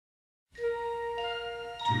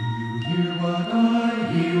Said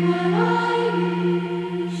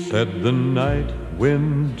the night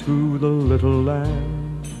wind to the little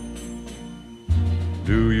lamb,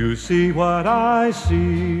 do you see what I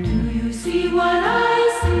see? Do you see what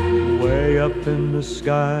I see? Way up in the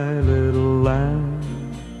sky, little lamb,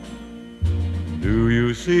 do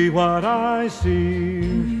you see what I see?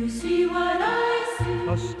 Do you see what I see?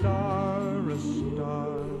 A star,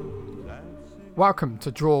 dancing. Welcome to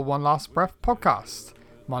Draw One Last Breath podcast.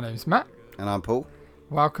 My name's Matt. And I'm Paul.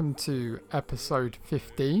 Welcome to episode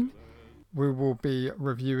 15. We will be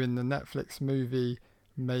reviewing the Netflix movie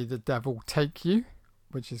May the Devil Take You,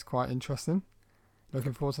 which is quite interesting.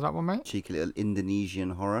 Looking forward to that one, mate. Cheeky little Indonesian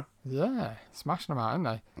horror. Yeah, smashing them out,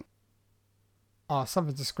 aren't they?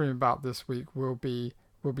 Something to scream about this week. We'll be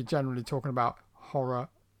generally talking about horror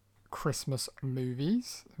Christmas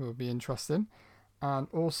movies. It will be interesting. And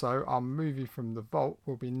also, our movie from the vault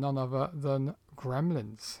will be none other than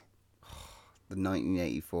Gremlins. The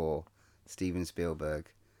 1984 Steven Spielberg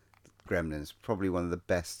Gremlins. Probably one of the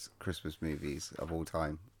best Christmas movies of all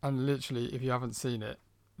time. And literally, if you haven't seen it,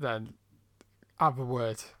 then have a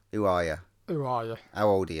word. Who are you? Who are you? How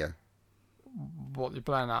old are you? What you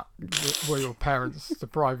playing at? Were your parents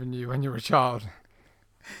depriving you when you were a child?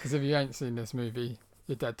 Because if you ain't seen this movie,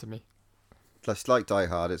 you're dead to me. It's like Die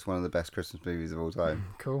Hard. It's one of the best Christmas movies of all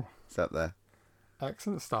time. Cool. It's up there.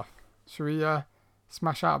 Excellent stuff. Should we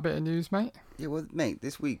smash out a bit of news, mate? Yeah, well, mate,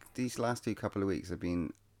 this week, these last couple of weeks have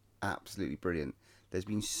been absolutely brilliant. There's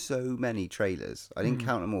been so many trailers. I didn't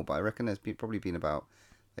count them all, but I reckon there's probably been about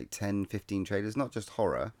like 10, 15 trailers, not just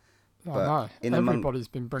horror. I know. Everybody's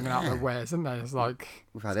been bringing out their wares, haven't they? It's like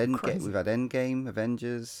We've had Endgame,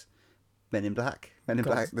 Avengers, Men in Black, the new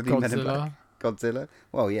Men in Black, Godzilla.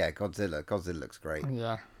 Well, yeah, Godzilla looks great.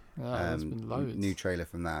 Yeah, there's been loads. New trailer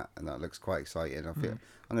from that, and that looks quite exciting. I feel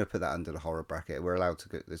I'm going to put that under the horror bracket. We're allowed to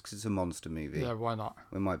go because it's a monster movie. Yeah, why not?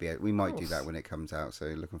 We might do that when it comes out. So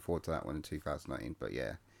looking forward to that one in 2019. But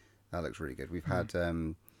yeah, that looks really good. We've had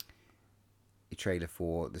a trailer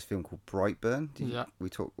for this film called Brightburn.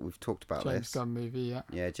 We've talked about this. James Gunn movie, yeah.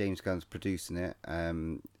 Yeah, James Gunn's producing it.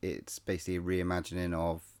 It's basically a reimagining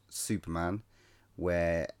of Superman,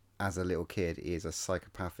 where as a little kid he is a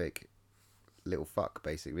psychopathic little fuck.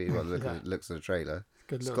 Basically, looks at the trailer.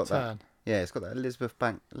 Good little turn. It's got that Elizabeth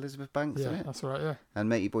Banks in it. Yeah, that's right. Yeah. And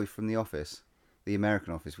Matey Boy from The Office, the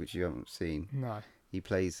American Office, which you haven't seen. No. He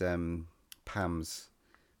plays Pam's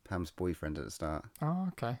boyfriend at the start. Oh,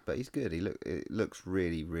 okay. But he's good. It looks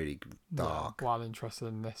really, really dark. Yeah, well interested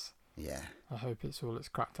in this. Yeah. I hope it's all it's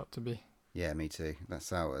cracked up to be. Yeah, me too.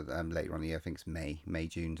 That's out later on in the year. I think it's May,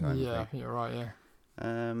 June time. Yeah, I think you're right. Yeah.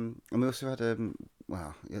 And we also had I don't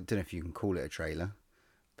know if you can call it a trailer,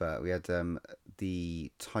 but we had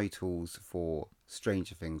the titles for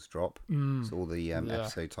Stranger Things drop. So all the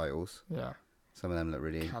episode titles. Yeah. Some of them look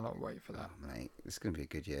really. Cannot wait for that. Oh, mate, it's going to be a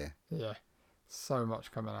good year. Yeah. So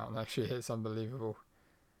much coming out next year. It's unbelievable.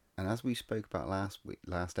 And as we spoke about last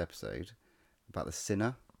episode, about The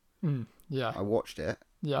Sinner. Yeah. I watched it.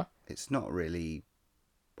 Yeah. It's not really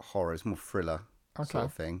horror. It's more thriller sort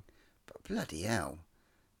of thing. But bloody hell,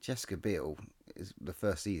 Jessica Biel is the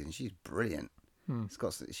first season. She's brilliant.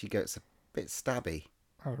 She gets a bit stabby.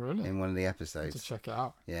 Oh, really? In one of the episodes. To check it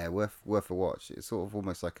out. Yeah, worth a watch. It's sort of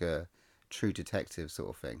almost like a True Detective sort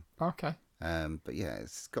of thing. Okay. But yeah,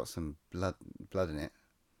 it's got some blood in it.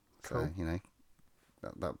 Cool.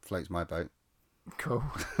 So, that floats my boat. Cool.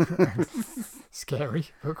 Scary,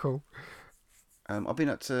 but cool. I've been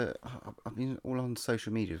all on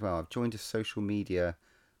social media as well. I've joined a social media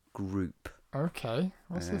group. Okay.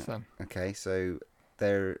 What's this then? Okay, so I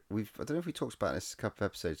don't know if we talked about this a couple of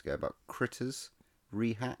episodes ago about Critters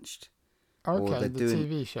Rehatched. Okay,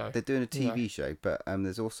 TV show. They're doing a TV show, but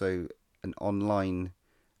there's also an online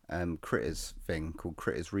Critters thing called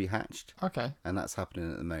Critters Rehatched. Okay. And that's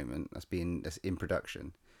happening at the moment. That's in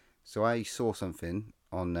production. So I saw something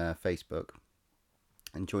on Facebook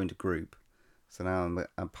and joined a group. So now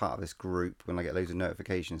I'm part of this group when I get loads of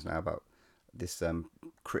notifications now about this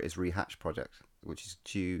Critters Rehatched project, which is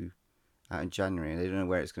due out in January. And they don't know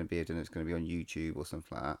where it's going to be. I don't know if it's going to be on YouTube or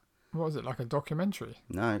something like that. What is it, like a documentary?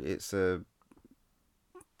 No, it's a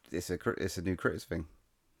new Critters thing.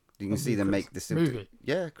 You can see them make this movie.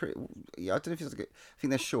 Yeah, I don't know if it's I think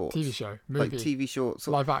they're shorts. TV show, movie, like TV shorts,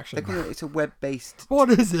 live action. It's a web-based.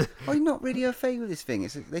 What is it? I'm not really a fan with this thing.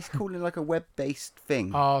 They call it like a web-based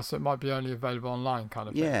thing. Oh, so it might be only available online, kind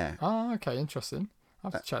of thing. Yeah. Oh, okay, interesting.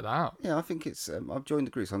 I'll have to check that out. Yeah, I think it's. I've joined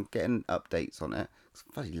the group, so I'm getting updates on it. I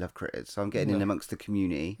bloody love Critters, so I'm getting in amongst the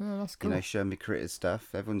community. Yeah, that's cool. Showing me Critters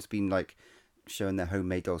stuff. Everyone's been like showing their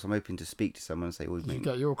homemade dolls. I'm hoping to speak to someone and say, Did you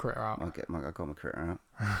get your critter out? I got my critter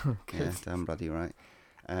out. Good. Yeah, damn bloody right.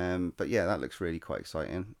 But yeah, that looks really quite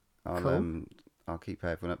exciting. Cool. I'll keep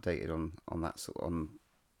everyone updated on that sort on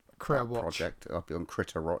Critter that watch. project. I'll be on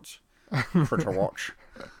Critter Watch. Critter Watch.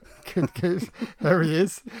 Good. There he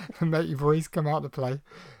is. Matey boys come out to play.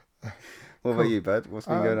 What about you, bud? What's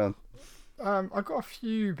been going on? I got a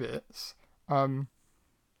few bits.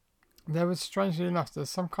 There was, strangely enough, there's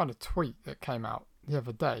some kind of tweet that came out the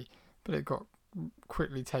other day, but it got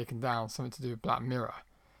quickly taken down, something to do with Black Mirror.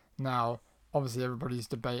 Now, obviously everybody's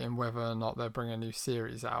debating whether or not they're bringing a new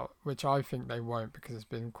series out, which I think they won't, because it's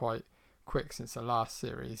been quite quick since the last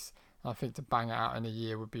series. I think to bang it out in a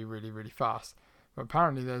year would be really, really fast. But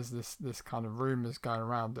apparently there's this kind of rumours going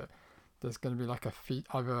around that there's going to be like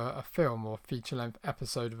either a film or feature-length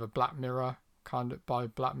episode of a Black Mirror, kind of by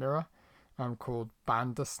Black Mirror, called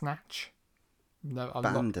Bandersnatch. No,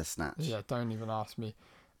 Bandersnatch? Yeah, don't even ask me.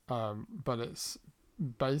 But it's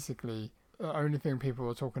basically, the only thing people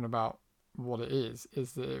are talking about what it is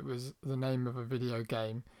that it was the name of a video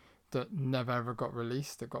game that never ever got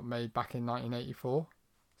released, that got made back in 1984.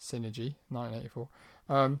 Synergy,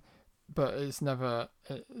 1984. But it's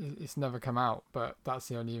never come out, but that's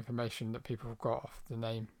the only information that people have got off the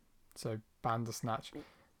name. So Bandersnatch.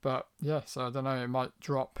 But yeah, so I don't know, it might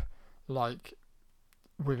drop like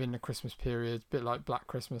within the Christmas period, a bit like Black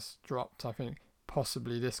Christmas dropped. I think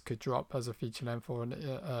possibly this could drop as a feature length or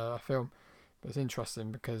a film. But it's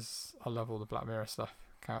interesting because I love all the Black Mirror stuff.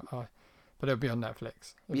 But it'll be on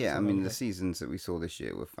Netflix. Yeah, I mean, the seasons that we saw this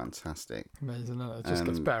year were fantastic. Amazing, isn't it? It just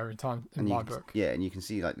gets better every time in my book. Yeah, and you can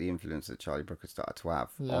see like the influence that Charlie Brooker started to have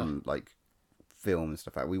on like film and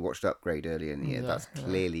stuff like that. We watched Upgrade earlier in the year. That's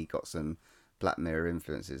clearly got some Black Mirror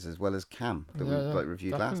influences, as well as Cam that we like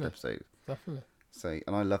reviewed last episode. Definitely. So,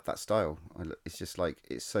 and I love that style. It's just like,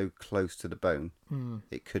 it's so close to the bone.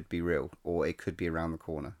 It could be real, or it could be around the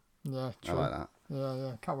corner. Yeah, true. I like that.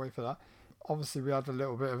 Yeah, can't wait for that. Obviously, we had a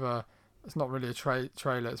little bit of a, it's not really a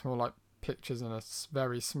trailer, it's more like pictures and a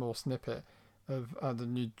very small snippet of the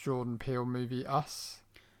new Jordan Peele movie, Us.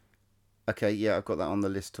 Okay, yeah, I've got that on the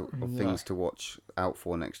list of things to watch out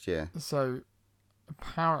for next year. So,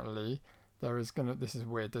 apparently, this is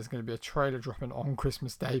weird, there's going to be a trailer dropping on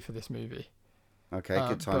Christmas Day for this movie. Okay,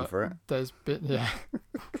 good time for it. There's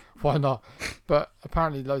why not? But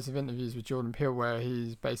apparently loads of interviews with Jordan Peele where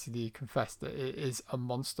he's basically confessed that it is a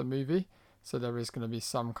monster movie. So there is going to be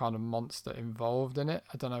some kind of monster involved in it.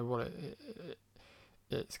 I don't know what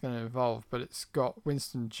it's going to involve, but it's got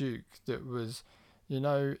Winston Duke that was, in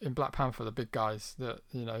Black Panther, the big guys that,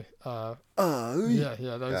 those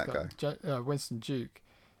guys. Winston Duke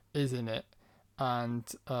is in it.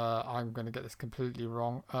 And I'm going to get this completely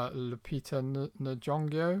wrong. Lupita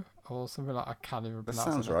Nyong'o or something like that. I can't even pronounce it.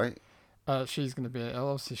 That sounds right. She's going to be in it.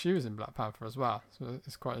 Obviously, she was in Black Panther as well. So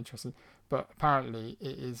it's quite interesting. But apparently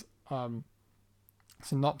it is...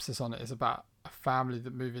 synopsis on it is about a family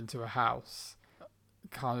that move into a house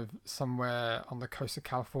kind of somewhere on the coast of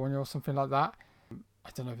California or something like that. I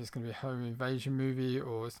don't know if it's going to be a home invasion movie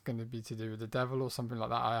or it's going to be to do with the devil or something like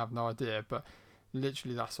that. I have no idea. But...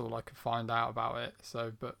 literally, that's all I could find out about it.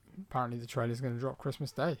 So, but apparently the trailer's going to drop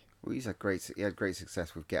Christmas Day. Well, he had great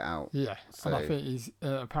success with Get Out. Yeah, so. And I think he's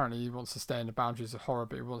apparently he wants to stay in the boundaries of horror,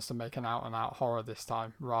 but he wants to make an out-and-out horror this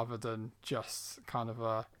time, rather than just kind of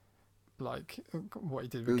a like what he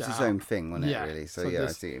did with Get Out. It was his own thing, wasn't it? Really. So I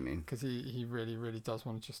see what you mean. Because he really, really does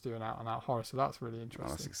want to just do an out-and-out horror. So that's really interesting. Oh,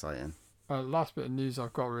 that's exciting. Last bit of news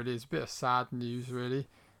I've got really is a bit of sad news, really.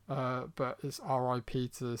 But it's R.I.P.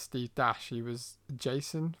 to Steve Dash. He was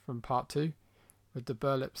Jason from Part 2 with the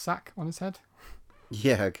burlap sack on his head.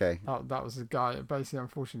 Yeah, okay. That was the guy. Basically,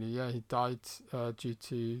 unfortunately, he died due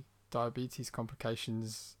to diabetes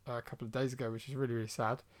complications a couple of days ago, which is really, really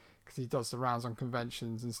sad because he does the rounds on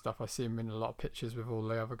conventions and stuff. I see him in a lot of pictures with all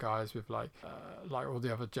the other guys, with like all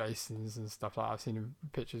the other Jasons and stuff like that. I've seen him in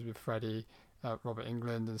pictures with Freddie, Robert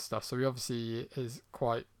Englund and stuff. So he obviously is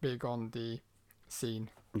quite big on the scene.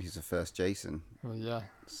 He's the first Jason. Well, yeah.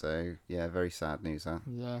 So, yeah, very sad news, huh?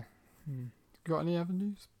 Yeah. Got any other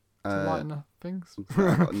news to lighten up things?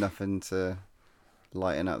 I've got nothing to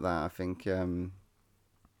lighten up that. I think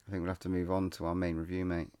we'll have to move on to our main review,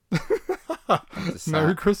 mate.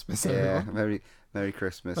 Merry Christmas, everyone. Yeah, Merry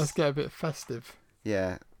Christmas. Let's get a bit festive.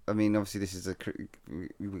 Yeah, I mean, obviously this is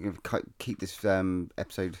we're going to keep this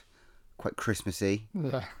episode quite Christmassy.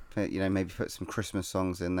 Yeah. Maybe put some Christmas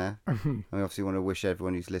songs in there. And we obviously want to wish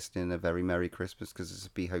everyone who's listening a very Merry Christmas, because this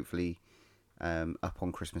will be hopefully up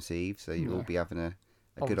on Christmas Eve, so you'll all be having a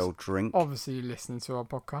good old drink. Obviously you're listening to our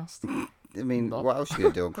podcast. I mean, what else are you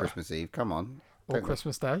going to do on Christmas Eve? Come on. Or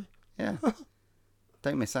Christmas Day. Yeah.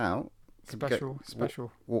 don't miss out.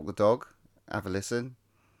 Special. Walk the dog, have a listen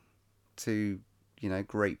to,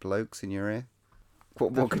 great blokes in your ear.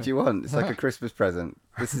 What could you want? It's like a Christmas present.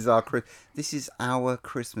 This is our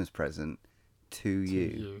Christmas present to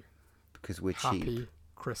you because we're cheap Happy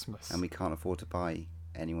Christmas. and we can't afford to buy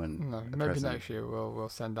anyone. No, a maybe present. next year we'll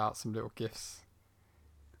send out some little gifts.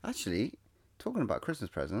 Actually, talking about Christmas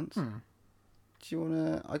presents, do you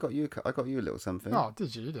wanna? I got you a little something. Oh,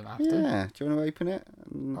 did you? You didn't have to. Yeah. Do you want to open it?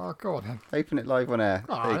 Oh, go on then. Open it live on air.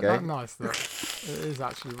 Oh, there you go. that nice though. It is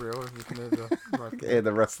actually real. If you can hear the Hear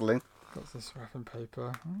the rustling. got this wrapping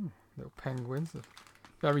paper. Little penguins.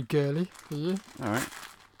 Very girly for you. All right.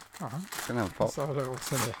 Alright. Gonna have a pop. Let's have a look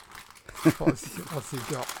what's in here. What's he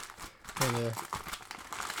got in here?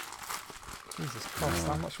 Jesus Christ,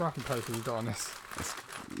 how much wrapping paper you got on this? It's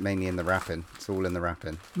mainly in the wrapping. It's all in the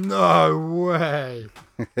wrapping. No way!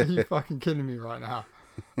 Are you fucking kidding me right now?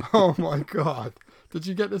 Oh my god. Did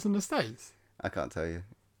you get this in the States? I can't tell you.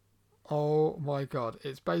 Oh my god.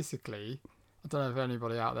 It's basically, I don't know if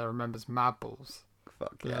anybody out there remembers Mad Balls.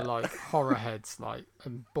 Fuck They're yeah. like horror heads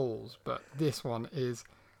and balls, but this one is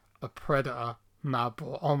a Predator Mad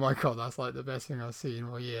Ball. Oh my god, that's like the best thing I've seen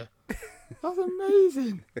all year. That's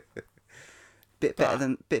amazing. Bit better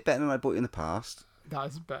than I bought you in the past. That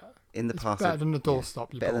is better. In the It's past, better than the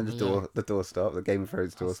doorstop you better bought than me, the doorstop, the Game of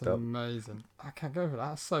Thrones That's doorstop. amazing. I can't go for that.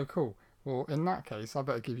 That's so cool. Well, in that case, I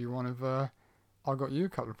better give you one of. I got you a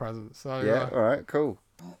couple of presents. So Yeah. All right. Cool.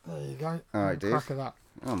 there you go. All right, Have a dude. crack of that.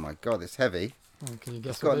 Oh my god, it's heavy. Can you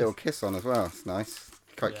guess It's got what a it little is? kiss on as well. It's nice.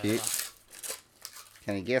 Quite Yeah. cute.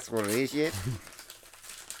 Can you guess what it is yet?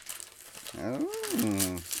 Oh.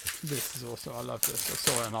 This is also. I love this. I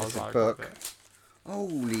saw it and I was It's a like, book. love it.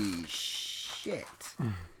 Holy shit.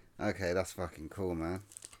 Okay, that's fucking cool, man.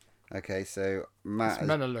 Okay, so Matt. It's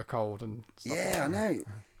meant to look old and stuff. Yeah, I know.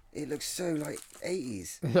 It looks so like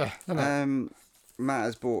 80s. Yeah, I know. Matt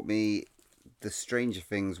has bought me the Stranger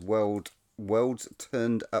Things Worlds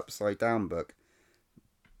Turned Upside Down book.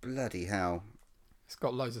 Bloody hell. It's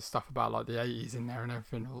got loads of stuff about like the 80s in there and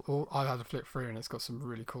everything. I had to flip through and it's got some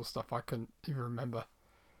really cool stuff I couldn't even remember.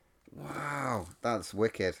 Wow, that's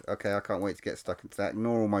wicked. Okay, I can't wait to get stuck into that.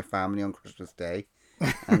 Ignore all my family on Christmas Day.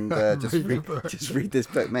 And just Read the book. just read this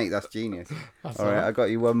book, mate. That's genius. That's All right, alright. I got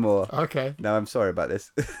you one more. Okay. No, I'm sorry about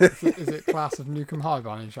this. Is it Class of Nukem High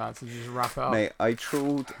by any chance? Did you just wrap it up? Mate, I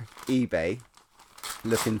trawled eBay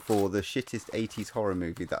looking for the shittest 80s horror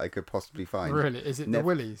movie that I could possibly find. Really? Is it the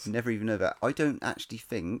Willies? Never even know that. I don't actually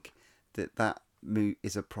think that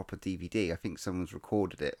is a proper DVD. I think someone's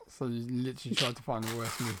recorded it. So you literally tried to find the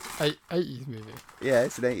worst movie. 80s movie. Yeah,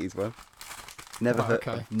 it's an 80s one. Never Right, heard.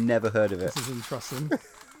 okay. I've never heard of it. This is interesting.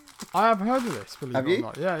 I have heard of this, believe Have it or you?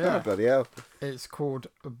 not. Yeah, Oh, yeah. bloody hell. It's called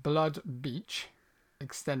Blood Beach,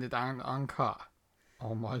 extended and uncut.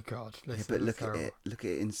 Oh my god. Yeah, This but is look terrible. at it. Look at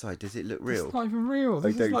it inside. Does it look real? It's not even real.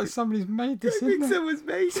 This is don't like thi- somebody's made this I in think there. someone's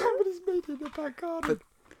made it. Somebody's made it in the back garden.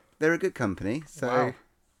 They're a good company, so Wow.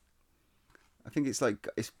 I think it's like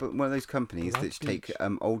one of those companies Blood that take Beach.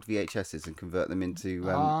 old VHSs and convert them into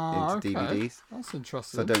Okay. DVDs. That's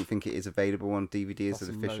interesting. So I don't think it is available on DVD as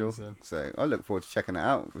That's an official. amazing. So I look forward to checking it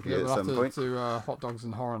out with Yeah, you we'll at have some to point. do Hot Dogs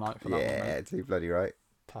and Horror Night for that one, Yeah, mate. too bloody right.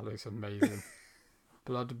 That looks amazing.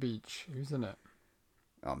 Blood Beach. Who's in it?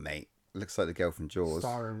 Oh mate, looks like the girl from Jaws.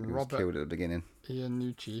 Starring who was Robert- killed at the beginning.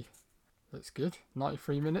 Iannucci. That's good.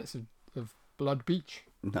 93 minutes of Blood Beach.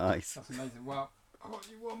 Nice. That's amazing. Well, I got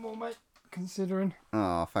you one more, mate. Considering.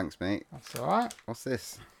 Oh, thanks mate. That's alright. What's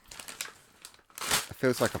this? It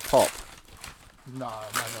feels like a pop. No.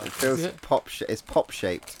 It feels Is it? It's pop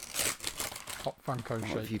shaped. Pop Funko What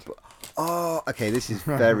have you shape. put? Oh, okay. This is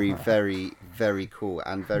very, very, very cool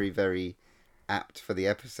and very, very apt for the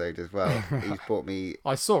episode as well. He's bought me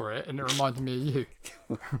I saw it and it reminded me of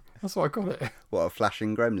you. That's why I got it. a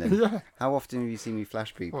flashing gremlin. Yeah. How often have you seen me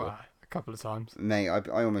flash people? Well, a couple of times. Mate,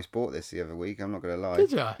 I almost bought this the other week. I'm not gonna lie.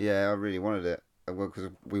 Did ya? Yeah, I really wanted it. Well, because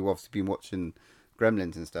we've obviously been watching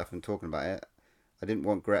Gremlins and stuff and talking about it. I didn't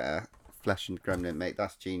want Greta flashing Gremlin, mate.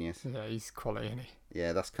 That's genius. Yeah, he's quality, isn't he?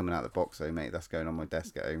 Yeah, that's coming out of the box though, mate. That's going on my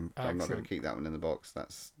desk at home. I'm not gonna Excellent. keep that one in the box.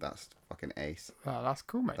 That's fucking ace. Oh, that's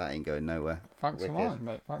cool, mate. That ain't going nowhere. Thanks Wicked. for mine,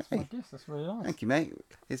 mate. Thanks for my gift. That's really nice. Thank you, mate.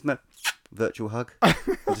 Here's my virtual hug. I'm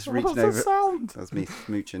just What reaching was over. that sound? That was me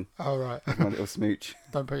smooching. All right. My little smooch.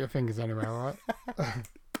 Don't put your fingers anywhere, all right?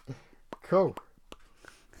 Cool.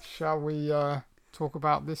 Shall we talk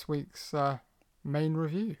about this week's main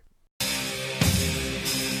review?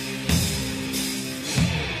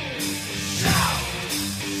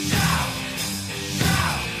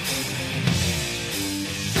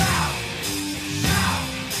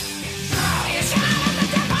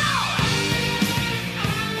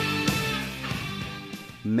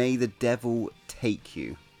 May the Devil Take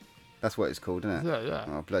You. That's what it's called, isn't it? Yeah, yeah.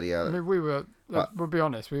 Oh, bloody hell. I mean, we were. But- We'll be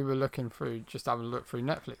honest. We were looking through, just having a look through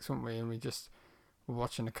Netflix, weren't we? And we just were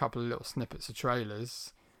watching a couple of little snippets of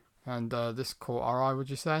trailers, and this caught our eye. Would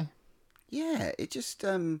you say? Yeah, it just...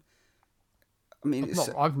 I mean,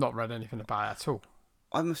 I've not read anything about it at all.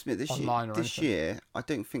 I must admit, Online or this anything. year, I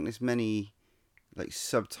don't think there's many like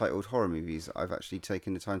subtitled horror movies I've actually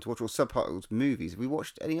taken the time to watch, or subtitled movies. Have we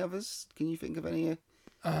watched any others? Can you think of any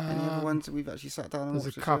other ones that we've actually sat down and watched?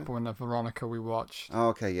 There's a this year? couple in the Veronica we watched. Oh,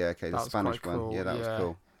 okay, yeah, okay, the That was Spanish quite one. cool, Yeah, that yeah.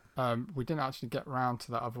 was cool. We didn't actually get round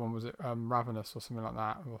to that other one. Was it Ravenous or something like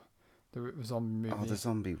that? Or it was on movie. Oh, the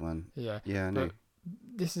zombie one. Yeah. Yeah, I know. But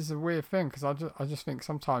this is a weird thing because I just think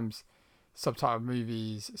sometimes subtitled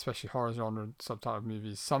movies, especially horror genre subtitled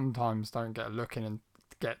movies, sometimes don't get a look in and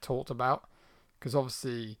get talked about because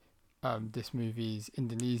obviously this movie's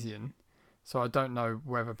Indonesian, so I don't know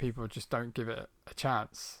whether people just don't give it a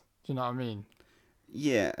chance. Do you know what I mean?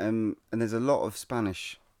 Yeah, and there's a lot of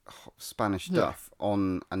Spanish stuff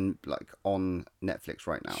on Netflix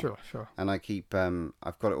right now. Sure. And I keep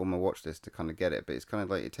I've got it on my watch list to kind of get it, but it's kind of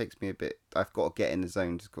like it takes me a bit. I've got to get in the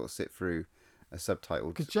zone to got to sit through a subtitled.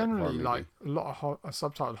 Because horror generally, movie. like a lot of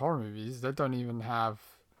subtitled horror movies, they don't even have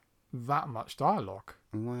that much dialogue.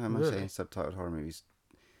 And why am I Really? saying subtitled horror movies?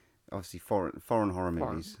 Obviously, foreign horror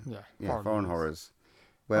movies. Yeah, Foreign movies. horrors.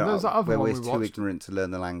 And Where there's that other where one we're we too watched. ignorant to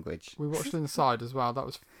learn the language. We watched Inside as well. That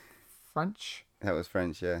was French. That was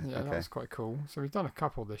French, yeah. Yeah, Okay. that was quite cool. So we've done a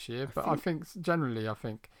couple this year, but I think generally,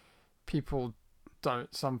 people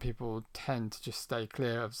don't. Some people tend to just stay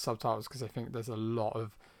clear of subtitles because they think there's a lot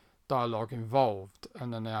of dialogue involved,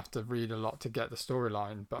 and then they have to read a lot to get the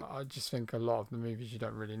storyline. But I just think a lot of the movies you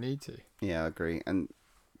don't really need to. Yeah, I agree. And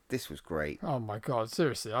this was great. Oh my god,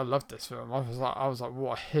 seriously, I loved this film. I was like,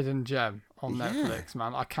 what a hidden gem on Yeah. Netflix,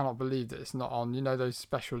 man. I cannot believe that it's not on, those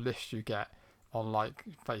special lists you get on like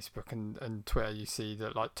Facebook and Twitter. You see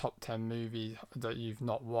that like top 10 movies that you've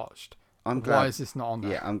not watched. I'm Why glad. is this not on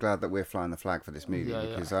there? Yeah, I'm glad that we're flying the flag for this movie Yeah,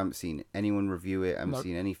 because I haven't seen anyone review it. I haven't Nope.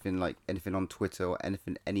 seen anything on Twitter or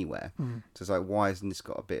anything anywhere. Mm. So it's like, why hasn't this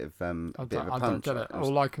got a bit of I a don't punch? get it.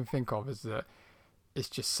 All I can think of is that it's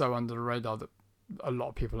just so under the radar that a lot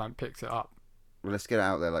of people haven't picked it up. Well, let's get it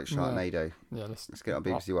out there like Sharknado. Yeah, Let's get it on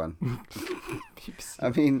BBC One. BBC. I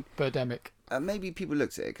mean, Birdemic. maybe people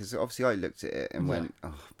looked at it because obviously I looked at it and went,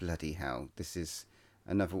 "Oh bloody hell! This is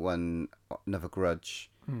another one, another Grudge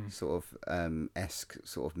sort of esque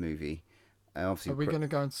sort of movie." And obviously, Are we going to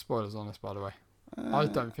go into spoilers on this, by the way? Uh, I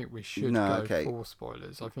don't think we should no, go okay. for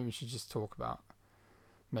spoilers. I think we should just talk about.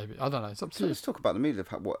 Maybe I don't know. It's up to So you. let's talk about the movie of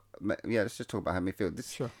let's just talk about how we feel.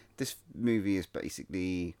 Sure. This movie is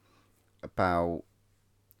basically about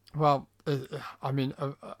Well, I mean,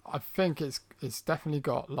 I think it's definitely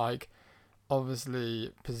got like,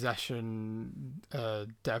 obviously possession,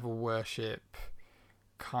 devil worship,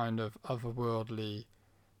 kind of otherworldly.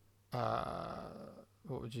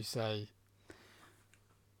 What would you say?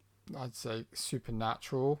 I'd say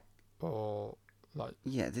supernatural, or like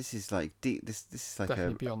this is like deep. This is like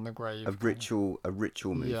definitely beyond the grave. a ritual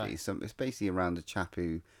movie. Yeah. So it's basically around a chap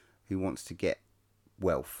who wants to get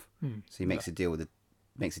wealth. So he makes a deal with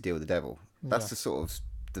the devil. That's Yeah. the sort of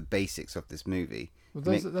the basics of this movie. Well,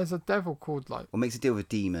 there's a devil called like. Or makes a deal with a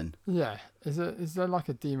demon. Yeah, is there like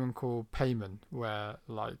a demon called Payman where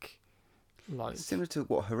like Similar to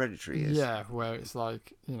what Hereditary is. yeah, where it's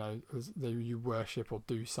like you worship or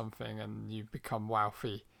do something and you become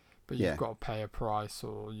wealthy, but you've Yeah. got to pay a price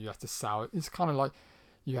or you have to sell it. It's kind of like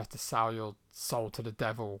you have to sell your soul to the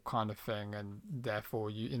devil kind of thing, and therefore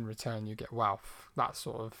you in return you get wealth. That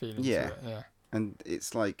sort of feeling Yeah. to it. Yeah. And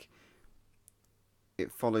it's like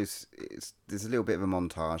it follows. There's a little bit of a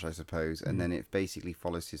montage, I suppose, and then it basically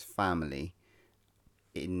follows his family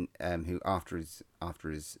in who after his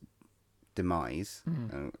demise,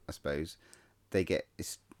 I suppose, they get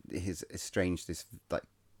his estranged this like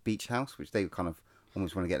beach house, which they kind of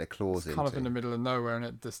almost want to get their claws It's into. kind of in the middle of nowhere, and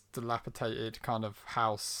it this dilapidated kind of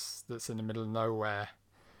house that's in the middle of nowhere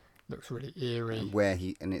looks really eerie.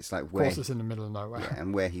 And it's like Of where course, it's in the middle of nowhere. yeah,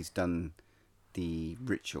 and where he's done the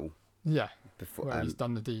ritual Yeah, before where he's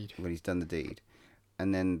done the deed. when he's done the deed,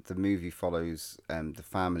 and then the movie follows the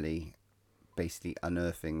family basically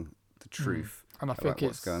unearthing the truth And I about think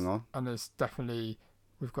what's going on. And there's definitely,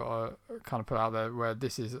 we've got to kind of put out there where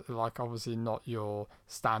this is like obviously not your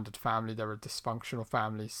standard family. They're a dysfunctional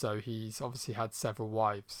family. So he's obviously had several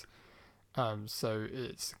wives. So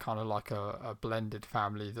it's kind of like a blended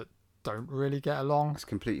family that don't really get along. It's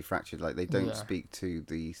completely fractured. Like they don't Yeah. speak to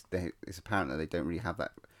it's apparent that they don't really have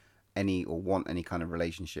that any or want any kind of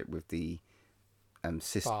relationship with the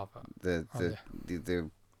sister, Father. the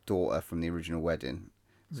daughter from the original wedding,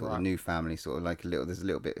 sort of Right. the new family, sort of like there's a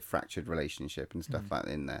little bit of fractured relationship and stuff like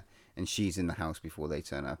that in there, and she's in the house before they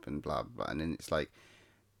turn up and blah blah, and then it's like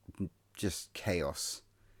just chaos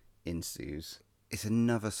ensues. It's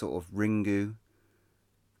another sort of Ringu.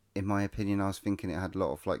 In my opinion, I was thinking it had a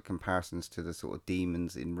lot of like comparisons to the sort of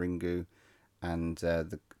demons in Ringu, and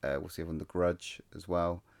what's the other one, The Grudge as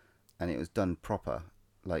well, and it was done proper,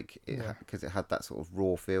 like Yeah. because it had that sort of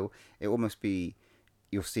raw feel. It almost be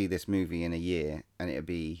you'll see this movie in a year, and it'll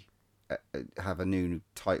be have a new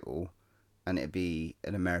title, and it'll be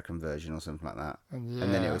an American version or something like that, And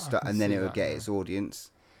and then it yeah, would I start, can and then see it would that, get yeah. its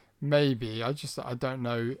audience. Maybe I don't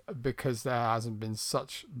know, because there hasn't been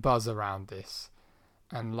such buzz around this,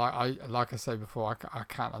 and like I say before, I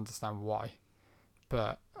can't understand why,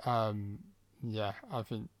 but yeah, I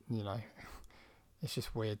think it's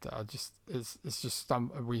just weird that it's just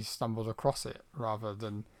we stumbled across it rather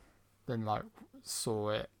than like saw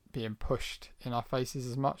it being pushed in our faces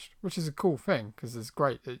as much, which is a cool thing because it's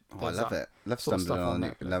great. Oh, I love it. Love sort of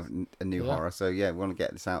stumbling stuff on on Netflix. a new Yeah. horror. So yeah, we want to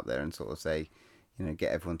get this out there and sort of say,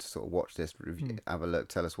 get everyone to sort of watch this, review, have a look,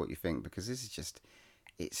 tell us what you think, because this is just,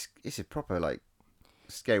 it's a proper like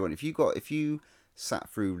scary one. If you sat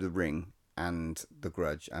through The Ring and The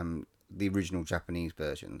Grudge and the original Japanese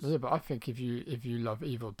versions, Yeah, but I think if you love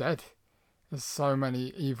Evil Dead, there's so many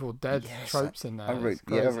Evil Dead Yes, tropes in there. I wrote It's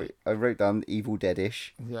crazy. I wrote down Evil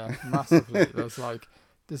Dead-ish. Yeah, massively. There's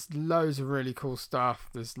loads of really cool stuff.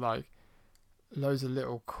 There's like loads of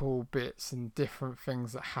little cool bits and different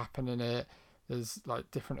things that happen in it. There's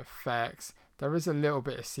like different effects. There is a little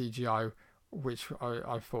bit of CGI, which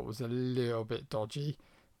I thought was a little bit dodgy,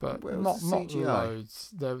 but Where not was the CGI?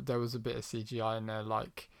 loads. There was a bit of CGI in there.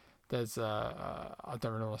 Like there's I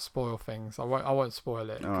don't really want to spoil things. I won't spoil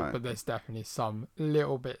it, Alright. but there's definitely some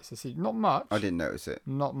little bits of CGI. Not much. I didn't notice it.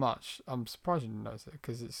 Not much. I'm surprised you didn't notice it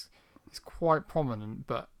because it's quite prominent,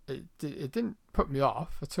 but it didn't put me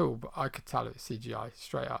off at all. But I could tell it was CGI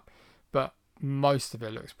straight up. But most of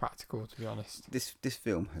it looks practical, to be honest. This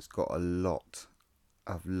film has got a lot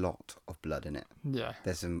of blood in it. Yeah,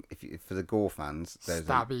 There's some, for the gore fans, there's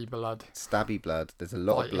stabby blood, stabby blood. There's a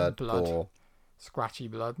lot of Biting blood, blood. gore, scratchy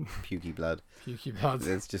blood, pukey blood. pukey blood.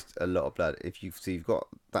 There's just a lot of blood. You've got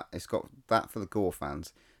that. It's got that for the gore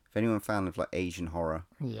fans. If anyone fan of like Asian horror,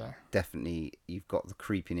 Yeah, definitely you've got the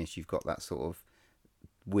creepiness. You've got that sort of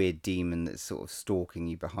weird demon that's sort of stalking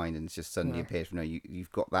you behind and just suddenly Yeah. appears from nowhere.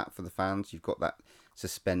 You've got that for the fans. You've got that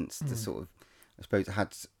suspense. The sort of, I suppose it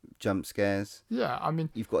had jump scares. yeah. I mean,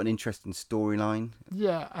 You've got an interesting storyline.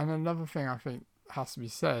 yeah. And another thing I think has to be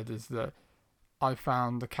said is that I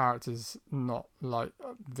found the characters not like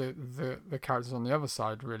the characters on the other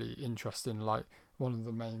side really interesting. Like one of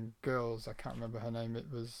the main girls, I can't remember her name.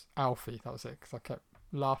 It was Alfie. That was it. Because I kept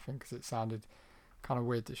laughing because it sounded kind of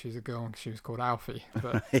weird that she was a girl and she was called Alfie.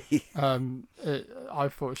 But I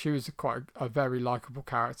thought she was quite a very likable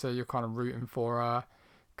character. You're kind of rooting for her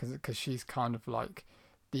because she's kind of like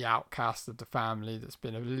the outcast of the family that's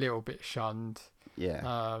been a little bit shunned.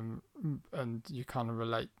 Yeah. And you kind of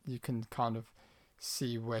relate. You can kind of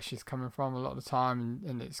see where she's coming from a lot of the time,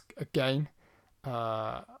 and it's again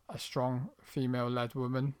a strong female-led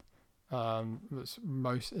woman. That's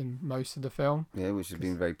most of the film. Yeah, which has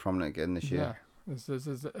been very prominent again this year. Yeah,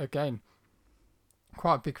 there's again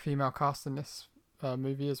quite a big female cast in this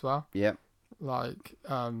movie as well. Yep. Like,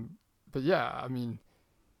 but yeah, I mean,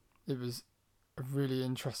 it was a really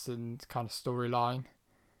interesting kind of storyline.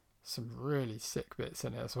 Some really sick bits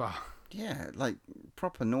in it as well. Yeah, like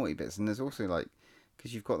proper naughty bits, and there's also like,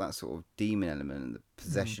 because you've got that sort of demon element and the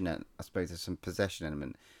possession. I suppose there's some possession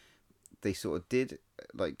element. They sort of did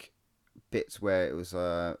like bits where it was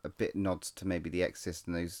a bit nods to maybe The Exorcist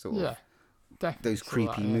and those sort Yeah, of definitely. those saw creepy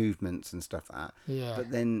that, yeah. movements and stuff like that. Yeah,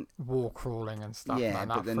 But then wall crawling and stuff. Yeah, man,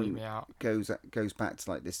 but that then freaked me out. goes back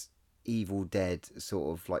to like this Evil Dead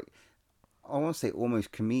sort of like, I want to say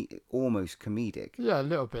almost comedic. Yeah, a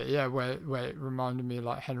little bit. Yeah, where it reminded me of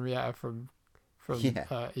like Henrietta from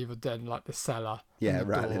Yeah. Evil Dead, like the cellar. Yeah, and the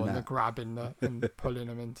rattling door and the that. grabbing and pulling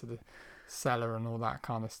them into the cellar and all that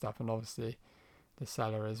kind of stuff. And obviously, the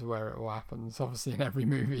cellar is where it all happens. Obviously, in every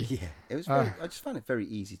movie. Yeah, it was. Very, I just found it very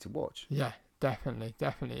easy to watch. Yeah, definitely.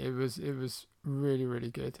 It was really, really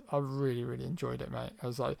good. I really, really enjoyed it, mate. I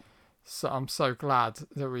was like, I'm so glad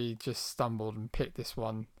that we just stumbled and picked this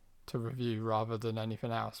one to review rather than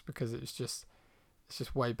anything else, because it's just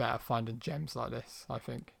way better finding gems like this. I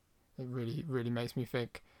think it really, really makes me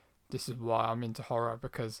think this is why I'm into horror,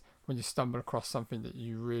 because when you stumble across something that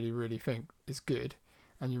you really, really think is good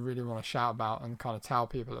and you really want to shout about and kind of tell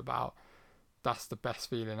people about, that's the best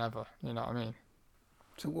feeling ever. You know what I mean?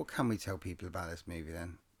 So what can we tell people about this movie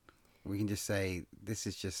then? we can just say this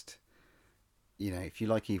is just, if you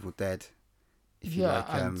like Evil Dead, if you yeah,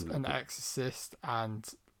 like and an Exorcist, and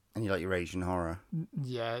you like your Asian horror,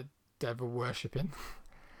 yeah, devil worshipping.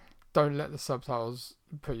 Don't let the subtitles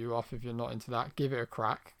put you off if you're not into that. Give it a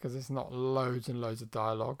crack, because it's not loads and loads of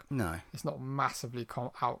dialogue. no, It's not massively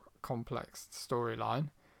complex storyline.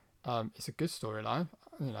 It's a good storyline,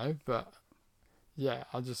 but yeah,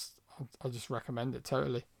 I just recommend it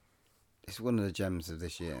totally. it's one of the gems of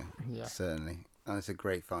this year. Yeah. Certainly, and it's a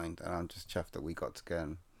great find. And I'm just chuffed that we got to go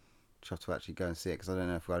and chuffed to actually go and see it, because I don't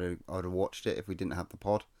know if I would have watched it if we didn't have the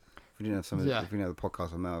pod. If we didn't have if we didn't have the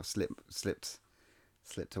podcast, I might have slipped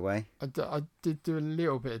away. I did do a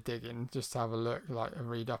little bit of digging just to have a look, like a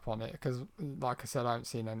read up on it, because like I said, I haven't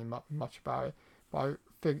seen any much about it. But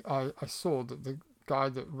I saw that the guy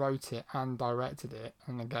that wrote it and directed it,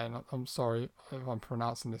 and again, I'm sorry if I'm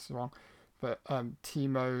pronouncing this wrong, but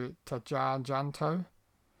Timo Tadjanto,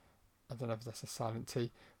 I don't know if that's a silent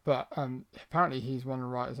T, but apparently he's one of the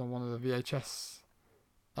writers on one of the VHS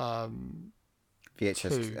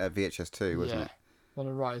VHS 2, wasn't it? One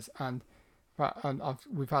of the writers, and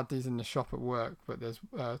we've had these in the shop at work, but there's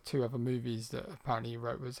 2 other movies that apparently he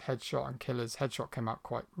wrote, was Headshot and Killers. Headshot came out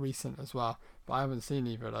quite recent as well, but I haven't seen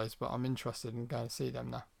either of those, but I'm interested in going to see them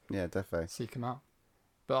now. Yeah, definitely. Seek them out.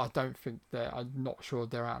 But I don't think I'm not sure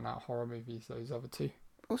they're out and out horror movies, those other 2.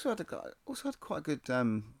 Also had quite a good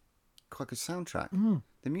soundtrack.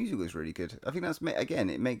 The music was really good. I think that's again,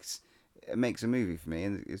 it makes a movie for me,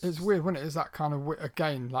 and it's weird, wasn't it? It's that kind of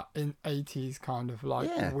again, like in 80s kind of like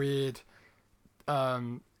weird,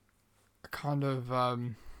 kind of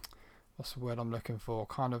what's the word I'm looking for?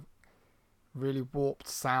 Kind of really warped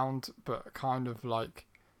sound, but kind of like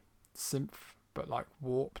synth, but like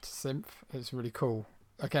warped synth. It's really cool.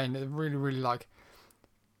 Again, it really, really like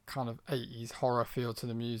kind of 80s horror feel to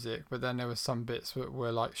the music, but then there was some bits that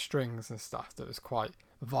were like strings and stuff that was quite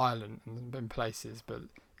violent in places. But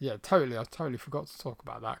yeah, I totally forgot to talk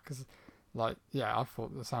about that, because I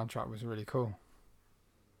thought the soundtrack was really cool.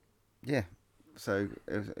 Yeah, so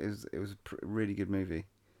it was a really good movie.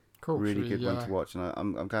 Cool, really good one to watch, and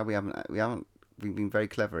I'm glad we've been very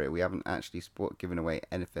clever here. We haven't actually given away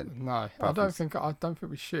anything. No, I don't think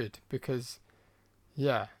we should, because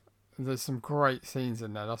there's some great scenes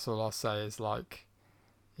in there. That's all I'll say is some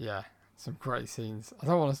great scenes. I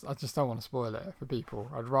just don't want to spoil it for people.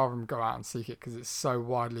 I'd rather them go out and seek it, because it's so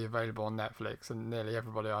widely available on Netflix, and nearly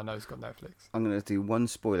everybody I know's got Netflix. I'm going to do one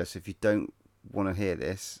spoiler, so if you don't want to hear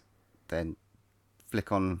this, then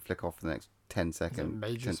flick off for the next 10 seconds. Is it a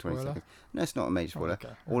major 10, 20 spoiler? seconds. No, it's not a major spoiler. Okay.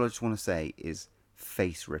 All I just want to say is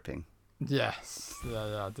face ripping. Yes.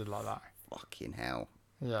 Yeah, I did like that. Fucking hell.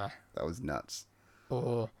 Yeah. That was nuts.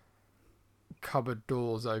 Or cupboard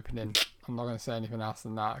doors opening. I'm not going to say anything else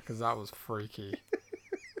than that, because that was freaky.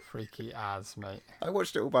 Freaky as, mate. I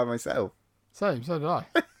watched it all by myself. Same, so did I.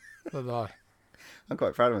 So did I. I'm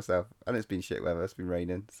quite proud of myself. And it's been shit weather. It's been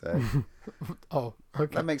raining, so Oh,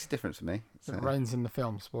 okay. that makes a difference for me. So. It rains in the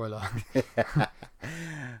film, spoiler.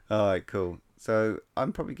 Alright, cool. So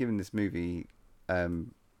I'm probably giving this movie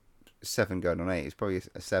 7 going on 8. It's probably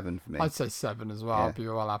a 7 for me. I'd say 7 as well. Yeah. I'd be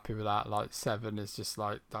well happy with that. Like 7 is just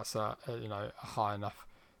like, that's a high enough,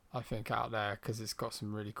 I think, out there, because it's got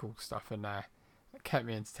some really cool stuff in there. It kept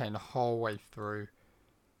me entertained the whole way through,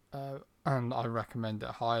 and I recommend it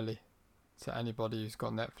highly to anybody who's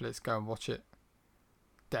got Netflix. Go and watch it,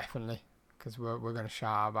 definitely, because we're going to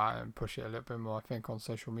shout about it and push it a little bit more, I think, on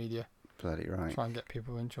social media. Bloody right. Try and get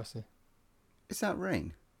people interested. Is that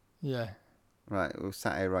rain? Yeah. Right, we're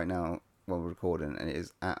sat here right now while we're recording, and it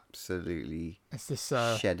is absolutely It's this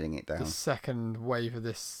shedding it down. the second wave of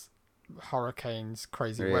this hurricane's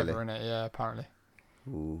crazy Really? weather in it. Yeah, apparently.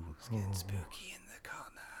 Ooh, it's getting spooky in the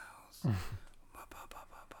corner house.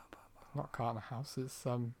 Not Carter House. It's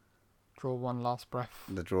Draw One Last Breath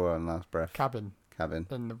The drawer and last breath. cabin Cabin.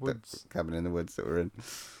 in the woods. Cabin in the woods that we're in.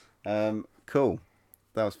 Cool.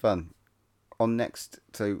 That was fun. On next,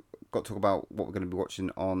 so got to talk about what we're going to be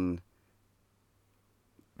watching on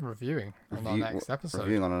Reviewing on our next episode.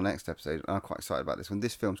 Reviewing on our next episode. I'm quite excited about this one.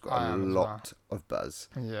 This film's got I a am as lot of buzz,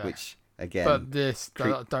 Yeah. which again, But this,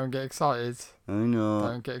 don't get excited. I know,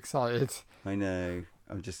 Don't get excited. I know.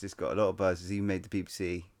 It's got a lot of buzz. It's even made the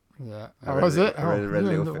BBC. Yeah. I Oh, read was a- it? I read a Oh, read a you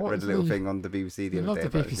little, know, what read is a little it? thing on the BBC the You other love day the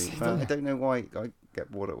about BBC, it. don't I you? don't know why I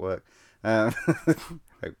get bored at work.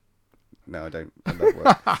 No, I don't. I love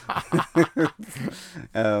work.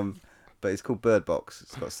 But it's called Bird Box.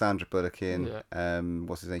 It's got Sandra Bullock in. Yeah.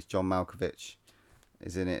 What's his name? John Malkovich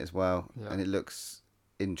is in it as well. Yeah. And it looks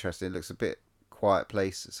interesting. It looks a bit Quiet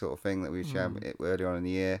Place sort of thing that we showed it earlier on in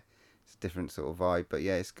the year. It's a different sort of vibe. But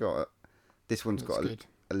yeah, it's got... This one's Looks got good.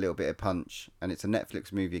 a little bit of punch, and it's a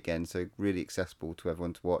Netflix movie again, so really accessible to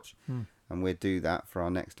everyone to watch. And we'll do that for our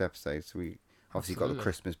next episode. So we obviously got the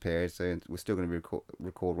Christmas period, so we're still going to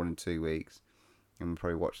record one in 2 weeks, and we'll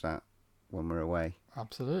probably watch that when we're away.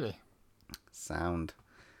 Absolutely. Sound.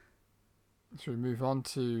 Should we move on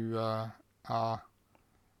to our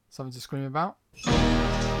Something to Scream About?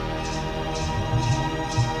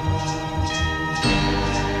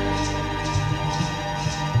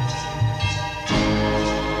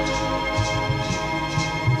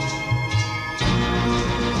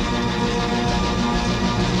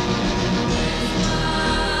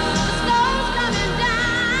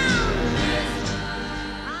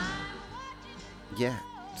 Yeah.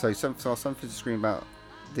 So something to scream about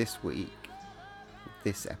this week,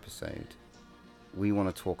 this episode. We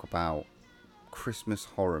want to talk about Christmas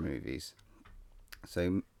horror movies.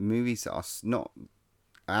 So movies that are not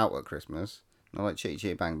out at Christmas, not like Chitty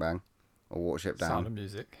Chitty Bang Bang or Watership Down, Sound of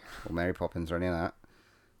Music, or Mary Poppins or any of that.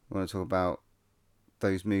 We want to talk about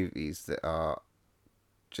those movies that are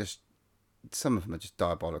just, some of them are just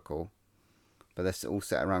diabolical, but they're all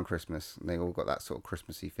set around Christmas and they all got that sort of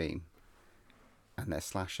Christmassy theme. And they're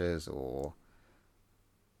slashers or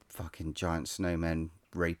fucking giant snowmen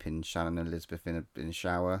raping Shannon and Elizabeth in a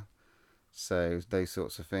shower. So those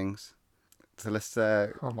sorts of things. So let's.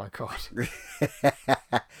 Oh my god.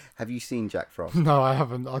 Have you seen Jack Frost? No, I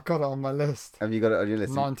haven't. I got it on my list. Have you got it on your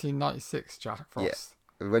list? 1996 Jack Frost.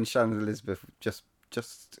 Yeah. When Shannon and Elizabeth just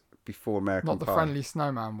before American Not the Pie. friendly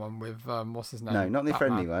snowman one with what's his name? No, not the Batman.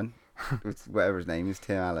 friendly one. With whatever his name is,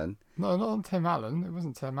 Tim Allen. No, not Tim Allen. It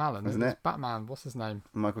wasn't Tim Allen. Wasn't it was it? Batman. What's his name?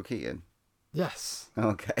 Michael Keaton. Yes.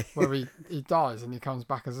 Okay. Where he dies and he comes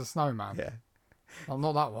back as a snowman. Yeah. Oh,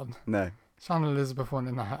 not that one. No. Shannon Elizabeth one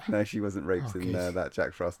in that. No, she wasn't raped in good. that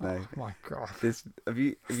Jack Frost. No. Oh my god. This have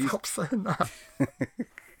you? Stop saying that.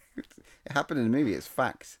 It happened in the movie. It's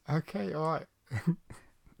fact. Okay, all right.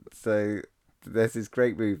 So there's this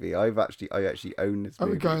great movie. I actually own this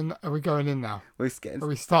movie. Are we going in now? We're getting, Are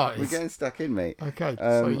we started? we're getting stuck in, mate. Okay,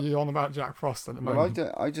 so you're on about Jack Frost at the Well,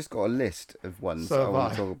 moment. I just got a list of ones So that I have want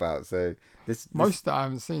I. to talk about. So this Most that I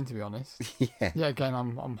haven't seen, to be honest. yeah. Yeah, again,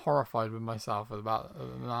 I'm horrified with myself about the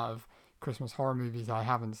amount of Christmas horror movies I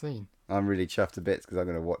haven't seen. I'm really chuffed to bits because I'm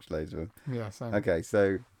going to watch loads of them. Yeah, same. Okay,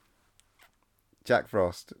 so Jack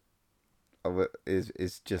Frost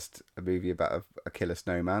is just a movie about a killer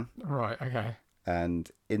snowman. Right, okay.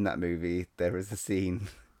 And in that movie, there is a scene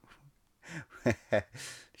where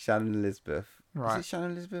Shannon Elizabeth. Right. Is it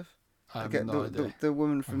Shannon Elizabeth? I have Okay, no idea. the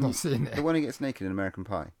woman from I've not seen it. the one who gets naked in American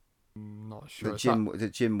Pie. I'm not sure.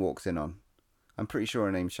 That Jim walks in on. I'm pretty sure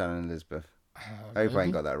her name's Shannon Elizabeth. I hope I ain't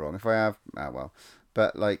maybe? got that wrong. If I have, well.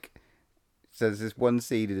 But like, so there's this one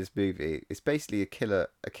scene in this movie. It's basically about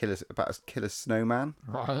a killer snowman.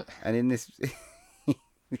 Right. And in this,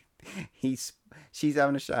 she's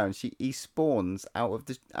having a shower and he spawns out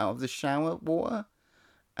of the shower water,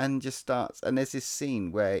 and just starts. And there's this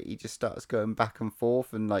scene where he just starts going back and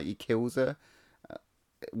forth, and like he kills her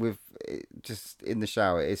with just in the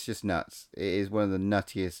shower. It's just nuts. It is one of the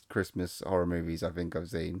nuttiest Christmas horror movies I think I've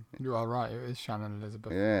seen. You are right. It is Shannon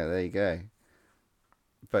Elizabeth. Yeah, there you go.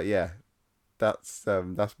 But yeah, that's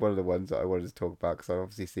one of the ones that I wanted to talk about because I've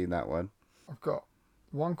obviously seen that one. I've got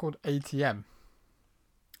one called ATM.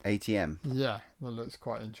 ATM. Yeah, that looks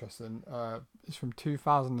quite interesting. It's from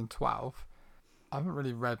 2012. I haven't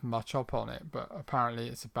really read much up on it, but apparently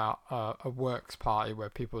it's about a works party where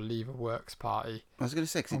people leave a works party. I was going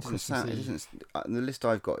to say, because On Christmas the list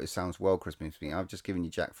I've got, it sounds well Christmas to me. I've just given you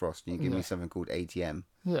Jack Frost and you give me something called ATM.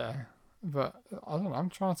 Yeah, but I don't know. I'm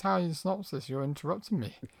trying to tell you the synopsis. You're interrupting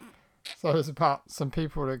me. So it's about some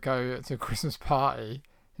people that go to a Christmas party.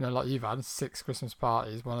 You know, like you've had 6 Christmas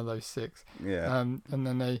parties, one of those 6. Yeah. And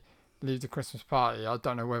then they leave the Christmas party. I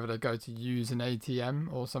don't know whether they go to use an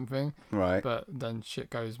ATM or something. Right. But then shit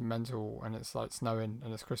goes mental and it's like snowing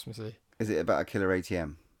and it's Christmassy. Is it about a killer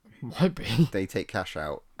ATM? Might be. They take cash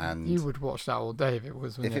out and... You would watch that all day if it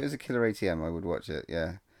was. If it was a killer ATM, I would watch it,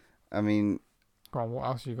 yeah. I mean... Go on, what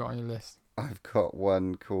else you got on your list? I've got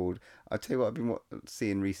one called... I'll tell you what I've been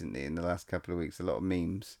seeing recently in the last couple of weeks. A lot of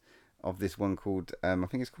memes of this one called... I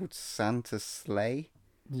think it's called Santa Sleigh.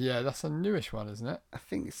 Yeah, that's a newish one, isn't it? I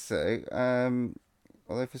think so.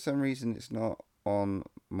 Although for some reason it's not on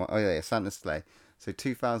my... Oh yeah, Santa Sleigh. So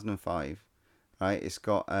 2005, right? It's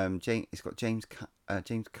got James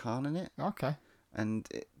Caan in it. Okay. And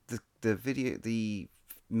the video, the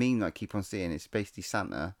meme that I keep on seeing, it's basically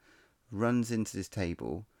Santa runs into this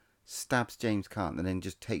table, stabs James Caan, and then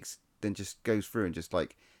just goes through and just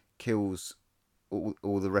like kills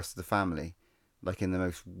all the rest of the family, like in the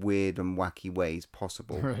most weird and wacky ways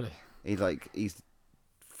possible. Really? He's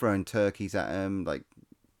throwing turkeys at them, like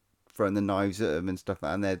throwing the knives at them and stuff,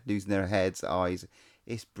 and they're losing their heads, eyes.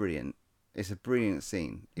 It's brilliant. It's a brilliant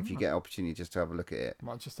scene. If you get opportunity just to have a look at it,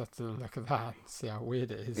 Might just have to look at that and see how weird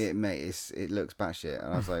it is. it looks batshit,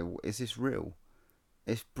 and I was like, is this real?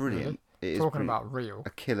 It's brilliant. It is Talking brilliant. about real, A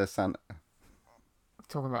killer Santa.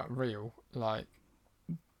 like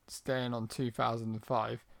staying on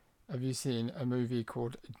 2005. Have you seen a movie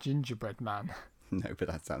called Gingerbread Man? No, but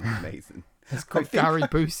that sounds amazing. It's got Gary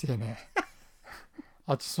Busey in it.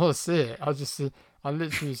 I just want to see it. I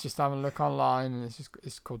literally was just having a look online, and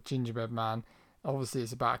it's called Gingerbread Man. Obviously,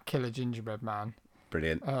 it's about a killer gingerbread man.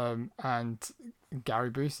 Brilliant. And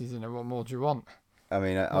Gary Busey's in it. What more do you want? I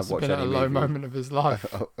mean, I've Must have watched been at a any low movie. moment of his life.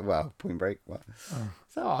 Well, Point Break. What?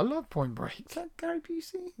 Oh, I love Point Break. Is that Gary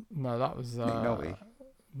Busey? No, that was Nick Nolte.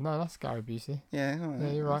 no, that's Gary Busey. Yeah, all right.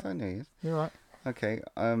 Yeah, you're right. I know he is. You're right. Okay.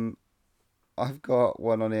 I've got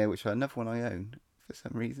one on here, another one I own for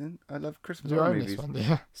some reason. I love Christmas Do you horror own movies. this one?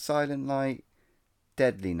 Yeah. Silent Night,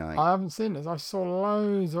 Deadly Night. I haven't seen this. I saw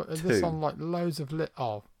loads of this Two. on like loads of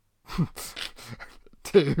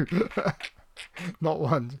two. Not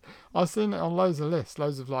one. I've seen it on loads of lists,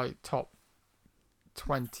 loads of like top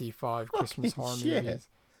 25 Christmas horror shit. movies.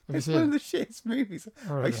 Have It's you one seen of it? the shittest movies.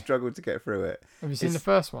 Oh, I really? struggled to get through it. Have you seen the it's-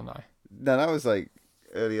 first one though? No, that was like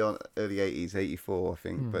early 80s, 84, I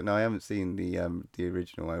think. Hmm. But no, I haven't seen the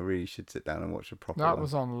original. I really should sit down and watch a proper That one.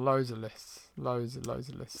 was on loads of lists. Loads of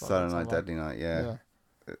lists. Silent Night, Online. Deadly Night. Yeah.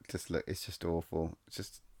 It's just awful. It's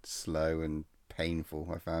just slow and painful.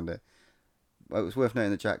 I found it. Well, it was worth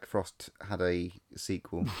noting that Jack Frost had a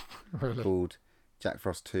sequel Really called Jack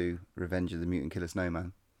Frost 2: Revenge of the Mutant Killer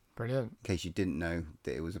Snowman. brilliant. In case you didn't know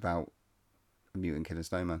that it was about a mutant killer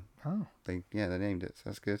snowman. Oh. They named it, so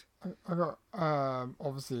that's good. I got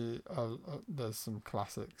obviously there's some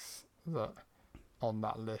classics that on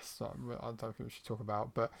that list that I don't think we should talk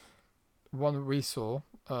about, but one that we saw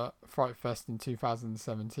Fright Fest in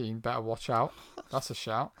 2017. Better watch out. That's a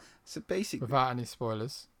shout. So basically, Without any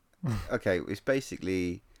spoilers. okay, it's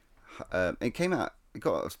basically it came out. It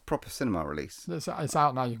got a proper cinema release. It's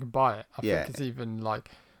out now. You can buy it. I Yeah. think it's even like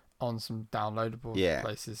on some downloadable Yeah.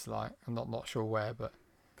 places. Like I'm not sure where, but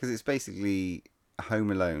Because it's basically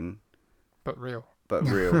Home Alone, real. but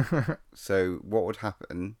real. So what would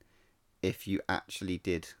happen if you actually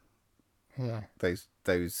did Yeah. those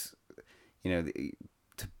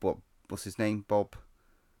what's his name? Joe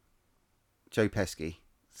Pesci.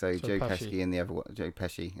 So Joe Joe Pesci. Pesci and the other one, Joe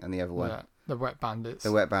Pesci and the other one. Yeah. The Wet Bandits.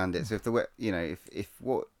 The Wet Bandits. So if the wet, if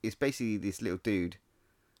what it's basically this little dude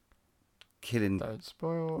killing. Don't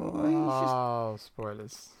spoil. Oh, he's just- Oh,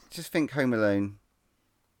 spoilers. Just think Home Alone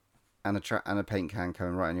and a paint can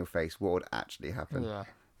coming right in your face. What would actually happen? Yeah.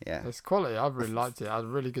 Yeah. It's quality. I really liked it. It had a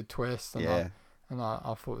really good twist. And Yeah.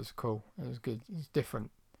 I thought it was cool. It was good. It was different.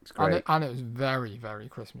 It's great. And it was very, very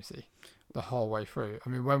Christmassy the whole way through. I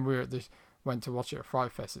mean, when we were went to watch it at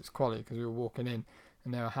Fright Fest, it's quality because we were walking in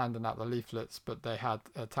and they were handing out the leaflets, but they had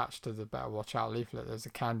attached to the Better Watch Out leaflet, there's a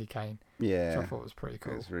candy cane, which Yeah. I thought was pretty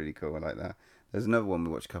cool. It's really cool. I like that. There's another one we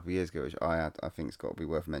watched a couple of years ago, which I think it's got to be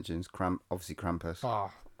worth mentioning. It's obviously Krampus.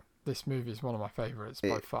 Oh, this movie is one of my favourites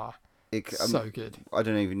by far. So good. I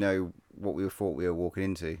don't even know what we thought we were walking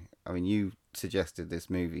into. I mean, you suggested this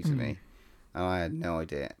movie to me, and I had no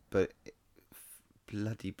idea. But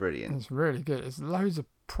bloody brilliant. It's really good. It's loads of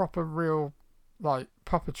proper real like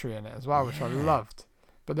puppetry in it as well, which I loved.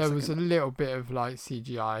 But there was a little bit of like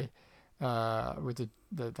CGI with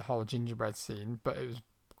the whole gingerbread scene, but it was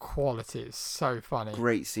quality. It's so funny.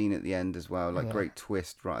 Great scene at the end as well. Like Yeah. great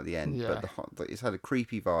twist right at the end. Yeah. But it's had a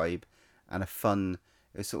creepy vibe and a fun.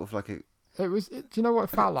 It's sort of like a Do you know what it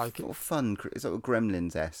felt like? sort of fun. It's sort of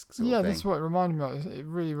Gremlins-esque sort Yeah, of thing. that's what it reminded me of. It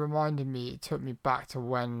really reminded me, it took me back to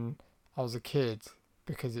when I was a kid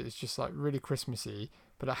because it was just like really Christmassy,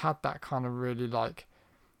 but it had that kind of really like,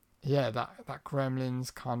 that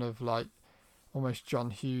Gremlins kind of like almost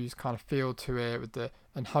John Hughes kind of feel to it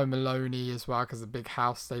and Home Alone-y as well because the big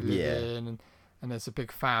house they live in and there's a big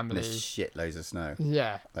And family. there's shitloads of snow.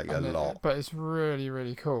 Yeah. Like and a lot. But it's really,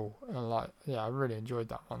 really cool. And I really enjoyed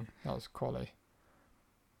that one. That was quality.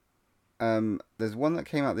 There's one that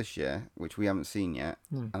came out this year, which we haven't seen yet,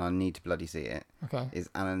 Mm. and I need to bloody see it. Okay. Is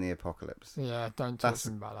Anna and the Apocalypse. Yeah, don't talk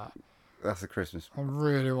to me about that. That's a Christmas. I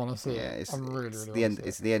really want to see Yeah, it. it's I really, it's really the want end. to see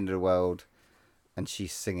It's the end of the world, and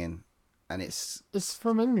she's singing, and it's It's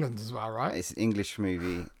from England as well, right? an English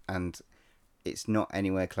movie, and it's not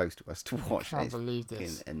anywhere close to us to I watch. can't It's believe fucking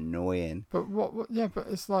this. annoying. But what? Yeah, but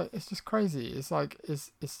it's like it's just crazy. It's like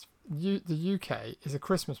the UK is a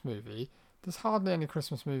Christmas movie. There's hardly any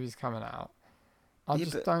Christmas movies coming out. I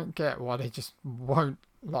just don't get why they just won't,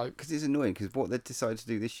 like... Because it's annoying, because what they decided to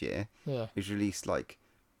do this year is release, like,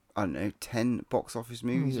 I don't know, 10 box office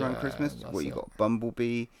movies around Christmas. What, you got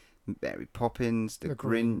Bumblebee, Mary Poppins, The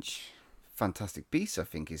Grinch, Fantastic Beasts, I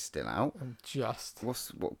think, is still out. And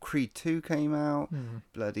what Creed 2 came out.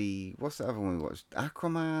 Bloody, what's the other one we watched?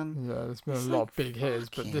 Aquaman. Yeah, there's been a lot of big hitters,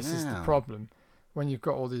 but this is the problem. When you've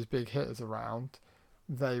got all these big hitters around,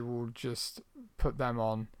 they will just put them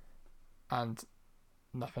on and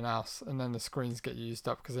nothing else, and then the screens get used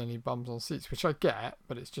up because they need bums on seats, which I get,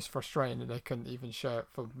 but it's just frustrating that they couldn't even show it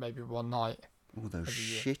for maybe one night. All those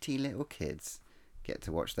shitty little kids get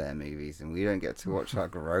to watch their movies, and we don't get to watch our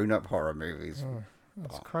grown-up horror movies.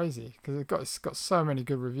 That's crazy, because it's got so many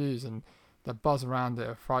good reviews, and the buzz around it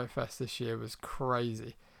at Fright Fest this year was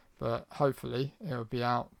crazy, but hopefully it'll be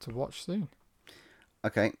out to watch soon.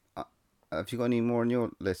 Okay, have you got any more on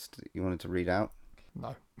your list that you wanted to read out?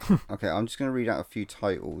 No. Okay, I'm just going to read out a few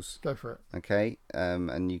titles. Go for it. Okay,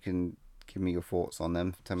 and you can give me your thoughts on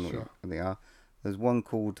them. Tell me what they are. There's one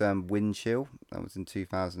called Wind Chill. That was in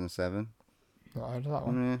 2007. Not heard of that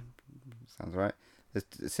one. Sounds right.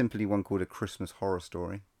 There's simply one called A Christmas Horror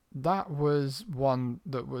Story. That was one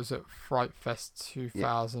that was at Fright Fest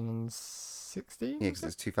 2016? Yeah, because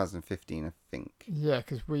it's 2015, I think. Yeah,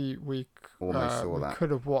 because we almost saw that.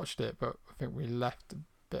 Could have watched it, but I think we left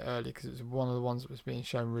bit early because it was one of the ones that was being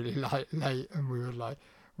shown really late, and we were like,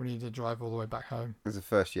 we need to drive all the way back home. It was the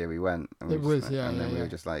first year we went. And it was, like, yeah. And then we were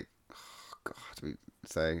just like, oh God.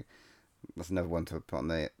 So that's another one to put on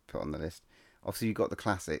the list. Obviously, you got the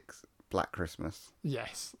classics, Black Christmas.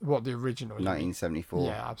 Yes, what the original? 1974.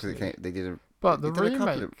 Yeah, absolutely. They did but the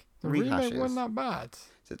remake remake wasn't that bad.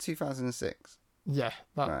 Is it 2006? Yeah,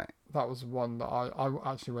 that right. That was one that I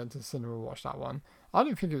actually went to the cinema and watched that one. I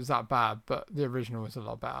didn't think it was that bad, but the original was a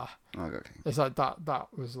lot better. Oh, okay. It's like that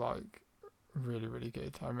was like really, really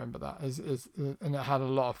good. I remember that. And it had a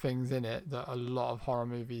lot of things in it that a lot of horror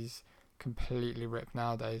movies completely rip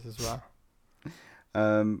nowadays as well.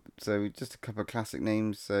 So just a couple of classic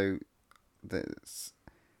names. So there's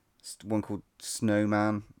one called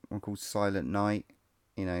Snowman, one called Silent Night.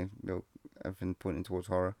 You know, everything pointing towards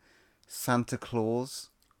horror. Santa Claus.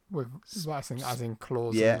 With as in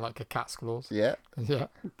claws, like a cat's claws. Yeah. Yeah.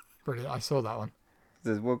 Brilliant. I saw that one.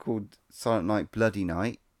 There's one called Silent Night, Bloody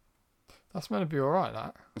Night. That's meant to be alright,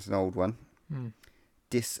 that. It's an old one.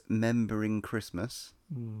 Dismembering Christmas.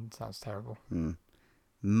 Sounds terrible.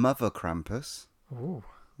 Mother Krampus. Ooh.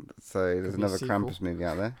 So there's another Krampus movie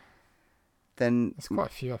out there. Then there's quite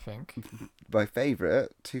a few, I think. My favourite,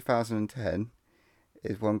 2010,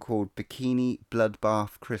 is one called Bikini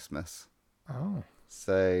Bloodbath Christmas. Oh.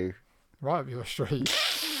 So right up your street.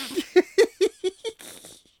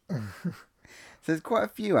 So there's quite a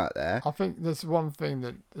few out there. I think there's one thing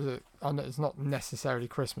that I know it's not necessarily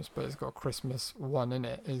Christmas, but it's got a Christmas one in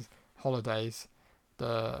it. Is Holidays,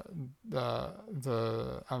 the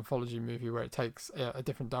anthology movie where it takes a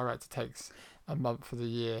different director takes a month of the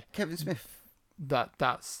year. Kevin Smith. That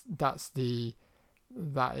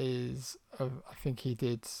is I think he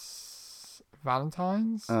did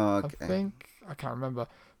Valentine's. Oh, okay. I think I can't remember,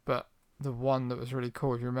 but the one that was really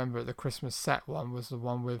cool, if you remember, the Christmas set one was the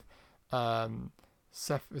one with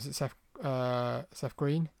Seth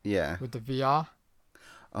Green? Yeah. With the VR.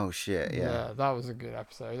 Oh shit! Yeah. That was a good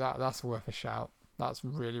episode. That's worth a shout. That's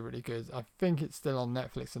really, really good. I think it's still on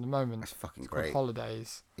Netflix at the moment. That's fucking it's great. Called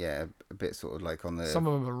Holidays. Yeah, a bit sort of like on the. Some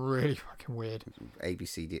of them are really fucking weird.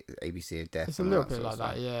 ABC of Death. It's a little bit like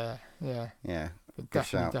that. Yeah. Yeah. But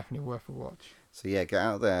definitely worth a watch. So yeah, get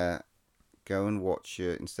out there, go and watch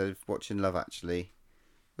it instead of watching Love Actually,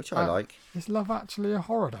 which I like. Is Love Actually a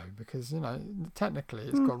horror though? Because technically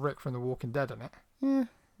it's got Rick from The Walking Dead in it. Yeah.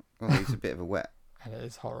 Well, he's a bit of a wet. And it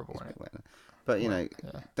is horrible. Isn't it? Wet. But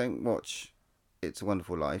don't watch It's a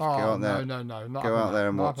Wonderful Life. Oh, go out there. No, not go out there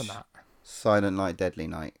and watch that. Silent Night, Deadly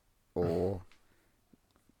Night, or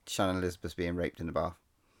Shannon Elizabeth being raped in the bath.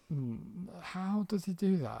 How does he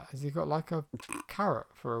do that? Has he got like a carrot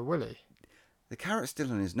for a willy? The carrot's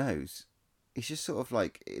still on his nose. He's just sort of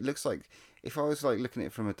like, it looks like, if I was like looking at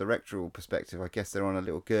it from a directorial perspective, I guess they're on a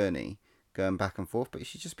little gurney going back and forth, but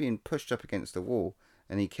she's just being pushed up against the wall,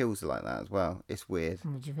 and he kills her like that as well. It's weird.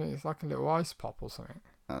 What do you think? It's like a little ice pop or something.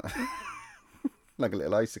 Like a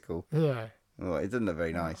little icicle. Yeah. Oh, it doesn't look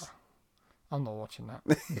very nice. I'm not watching that.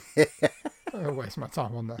 I'll waste my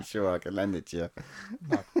time on that. Sure, I can lend it to you.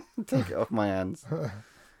 No. Take it off my hands.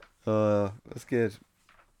 That's good.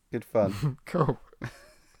 Good fun. Cool.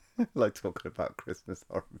 I like talking about Christmas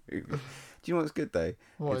horror movies. Do you know what's good though?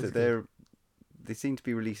 What is they seem to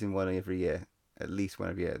be releasing one every year, at least one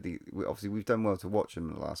every year. Obviously, we've done well to watch them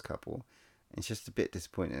in the last couple, It's just a bit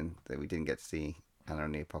disappointing that we didn't get to see Anna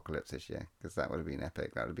and the Apocalypse this year, because that would have been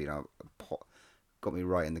epic. That would have been got me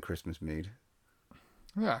right in the Christmas mood.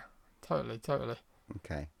 Yeah, totally.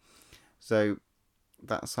 Okay, so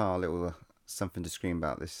that's our little something to scream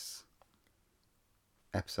about this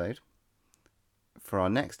episode. For our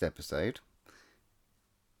next episode,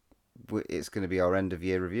 it's going to be our end of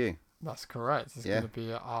year review. That's correct. It's going to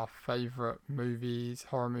be our favourite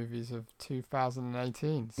horror movies of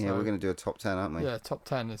 2018. So, yeah, we're going to do a top 10, aren't we? Yeah, top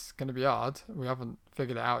 10 is going to be hard. We haven't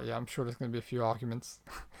figured it out yet. I'm sure there's going to be a few arguments.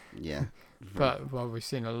 Yeah. But, well, we've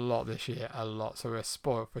seen a lot this year, so we're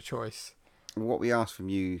spoiled for choice. What we ask from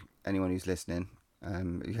you, anyone who's listening,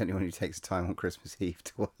 anyone who takes the time on Christmas Eve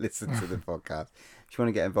to listen to the podcast, if you want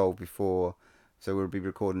to get involved before, so we'll be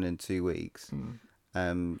recording in 2 weeks.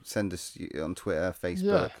 Send us on Twitter,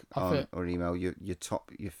 Facebook, or email your top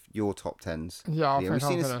 10s. Yeah,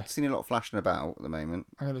 we've seen a lot flashing about at the moment.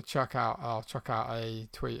 I'm gonna check out a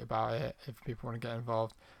tweet about it if people want to get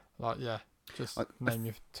involved. Name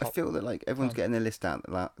your top. I feel that everyone's getting their list out.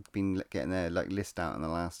 Been getting their list out in the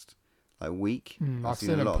last week. I've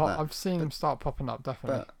seen them I've seen them start popping up,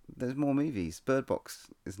 definitely. But there's more movies. Bird Box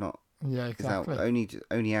is not. Yeah, exactly. Is out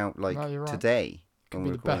only out right. today. Could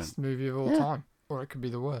be the best movie of all time. Or it could be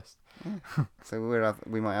the worst. Yeah. So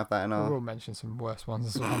we might have that in our... We'll mention some worse ones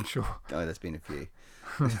as well, I'm sure. Oh, there's been a few.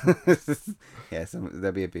 Yeah,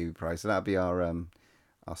 there'll be a booby prize. So that'll be our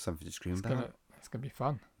something to scream about. It's going to be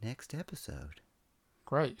fun. Next episode.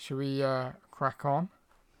 Great. Should we crack on?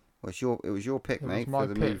 Well, it was your pick, mate, for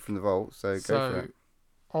the pick. movie from the vault. So go for it.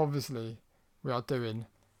 Obviously, we are doing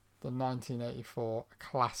the 1984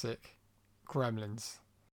 classic Gremlins.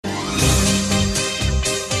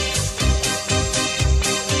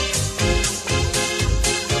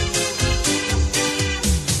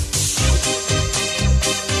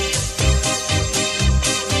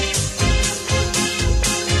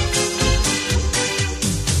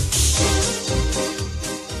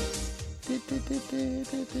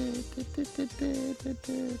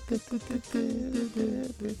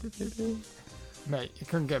 Mate, you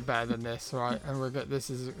couldn't get better than this, right? And we're going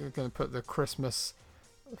to put the Christmas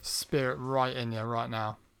spirit right in you right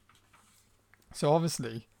now. So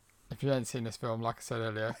obviously, if you haven't seen this film, like I said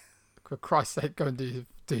earlier, for Christ's sake, go and do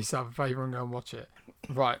yourself a favour and go and watch it.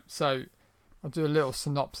 Right, so I'll do a little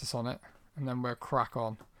synopsis on it, and then we'll crack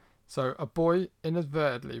on. So a boy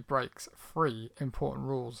inadvertently breaks 3 important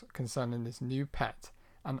rules concerning his new pet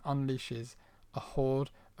and unleashes a horde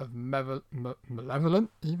of malevolent,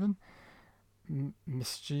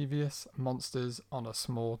 mischievous monsters on a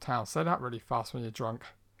small town. Say that really fast when you're drunk.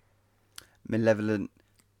 Malevolent,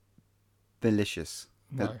 malicious.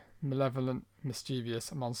 No, malevolent,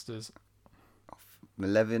 mischievous monsters.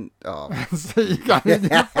 Malevolent. Oh, so you got it in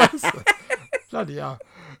your face. Bloody hell.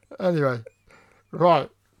 Anyway, right.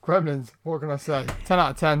 Gremlins, what can I say? 10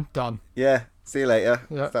 out of 10, done. Yeah, see you later.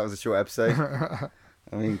 Yep. That was a short episode.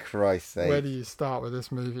 I mean, Christ's sake. Where do you start with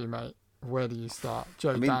this movie, mate? Where do you start?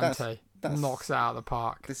 Dante knocks it out of the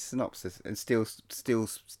park. This synopsis, and still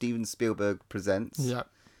Steven Spielberg presents. Yep.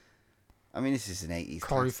 I mean, this is an 80s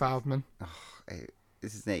Corey classic. Feldman. Oh,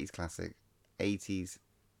 this is an 80s classic. 80s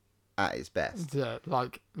at its best. Yeah,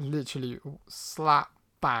 literally slap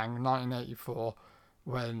bang 1984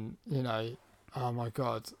 when, oh my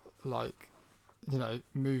God,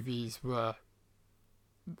 movies were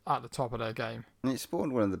at the top of their game. And it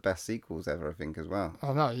spawned one of the best sequels ever, I think, as well.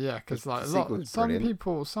 I know, yeah, because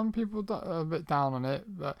some people are a bit down on it,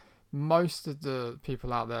 but most of the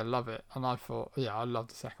people out there love it, and I thought, yeah, I love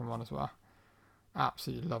the second one as well.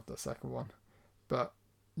 Absolutely love the second one. But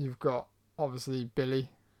you've got obviously Billy.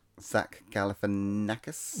 Zach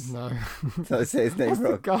Galifianakis. No, Did I say his name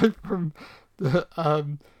wrong? The guy from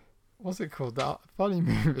the what's it called? That funny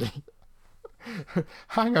movie.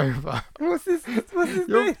 Hangover. What's his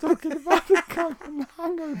You're name? talking about the guy from the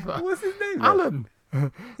Hangover. What's his name? Alan.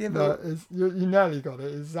 Yeah, No, but you nearly got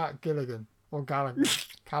it. It's Zach Gilligan or Gallagher.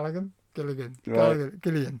 Gilligan. Right.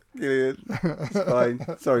 Gillian. it's fine.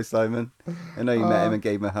 Sorry, Simon. I know you met him and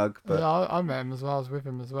gave him a hug, but Yeah, I met him as well. I was with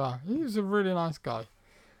him as well. He was a really nice guy.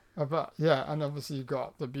 But yeah, and obviously you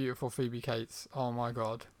got the beautiful Phoebe Cates. Oh my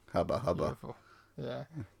God. hubba. Beautiful. Yeah.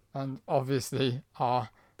 And obviously our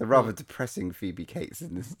The rather depressing Phoebe Cates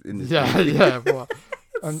in this. yeah. Well,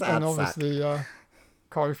 and Sad obviously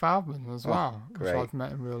Corey Feldman as well, which great. I've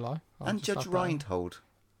met in real life. And Judge Reinhold.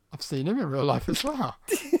 I've seen him in real life as well.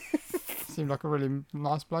 Seemed like a really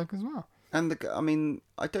nice bloke as well. And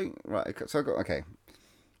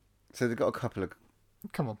So they've got a couple of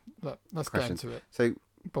Come on, let's questions. get into it. So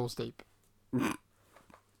Balls deep.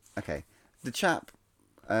 okay, the chap,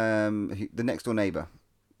 the next door neighbour,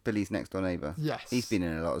 Billy's Next Door Neighbour. Yes. He's been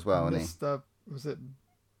in a lot as well, hasn't Mr. Was it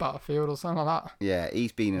Butterfield or something like that? he? Yeah,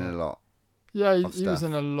 he's been in a lot. Yeah, he Of was stuff.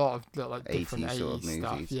 in a lot of like different 80s sort of 80s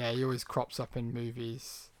stuff. movies. Yeah, he always crops up in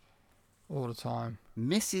movies all the time.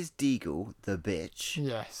 Mrs. Deagle, the bitch.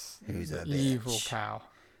 Yes. Who's the a evil bitch? cow.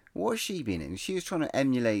 What has she been in? She was trying to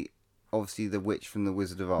emulate, obviously, the witch from The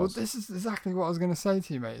Wizard of Well, Oz. this is exactly what I was going to say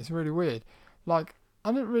to you, mate. It's really weird. Like,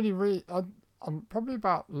 I didn't really read. I'm probably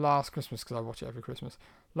about last Christmas, because I watch it every Christmas.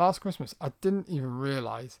 Last Christmas, I didn't even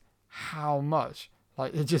realise how much.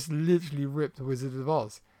 Like, it just literally ripped The Wizard of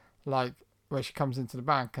Oz. Like, where she comes into the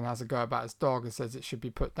bank and has a go about his dog and says it should be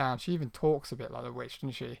put down. She even talks a bit like the witch,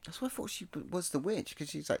 doesn't she? That's why I thought she was the witch, because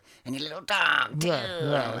she's like, and your little dog.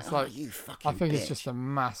 Yeah, I'm it's "Oh, like- you fucking I think bitch." it's just a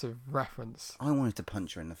massive reference. I wanted to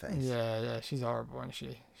punch her in the face. Yeah, she's horrible, isn't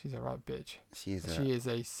she? She's a right bitch. She is. She is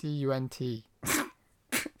a C-U-N-T.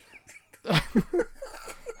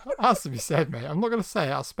 Has to be said, mate. I'm not going to say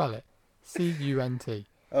it, I'll spell it. C-U-N-T.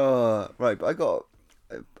 Right, but I got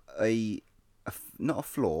not a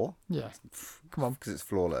flaw, Yeah. Come on. because it's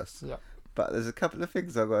flawless. Yeah. But there's a couple of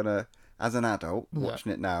things I've got to, as an adult Yeah.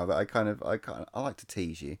 watching it now, that I like to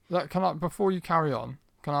tease you. Look, before you carry on,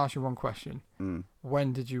 can I ask you one question? Mm.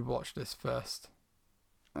 When did you watch this first?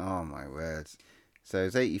 Oh my words! So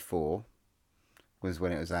it's 84 was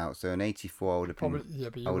when it was out. So in 84 I would have been. Probably, yeah,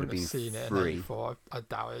 but you I wouldn't would've have been seen it in 3. 84. I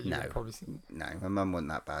doubt it. You No. would have probably seen it. No, my mum wasn't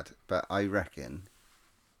that bad, but I reckon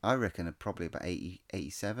probably about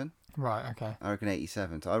 87. Right, okay. I reckon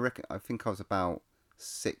 87. So I think I was about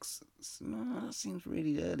 6. No, that seems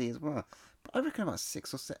really early as well. But I reckon about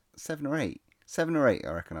 6 or 7 or 8. 7 or 8,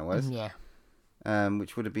 I reckon I was. Yeah,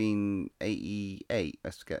 Which would have been 88.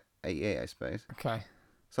 Let's get 88, I suppose. okay.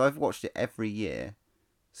 So I've watched it every year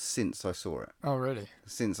since I saw it. Oh, really?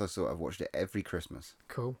 Since I saw it, I've watched it every Christmas.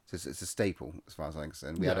 Cool. So it's a staple as far as I'm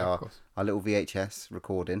concerned. We Yeah, had of our course. little VHS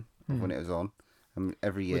recording of when it was on, and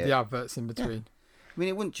every year. With the adverts in between. I mean,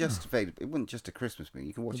 it wasn't just a Christmas movie.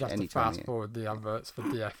 You can watch You'd it have any to time. fast forward the adverts for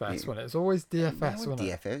DFS, wasn't it? It's always DFS, wasn't it?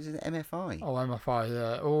 DFS, it was MFI. Oh, MFI,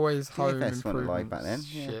 yeah. Always home DFS wasn't alive improvement back then,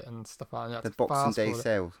 yeah. shit and stuff like that. You had The to Boxing fast Day forward it.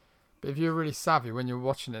 sales. But if you're really savvy when you're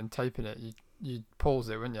watching it and taping it, you'd pause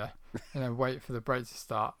it, wouldn't you? And then wait for the break to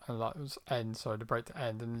start and the break to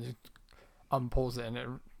end, and you unpause it and it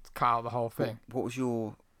cut out the whole thing. What was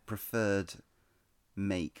your preferred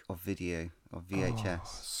make of video of VHS? Oh,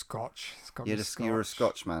 Scotch. It's got You to be were a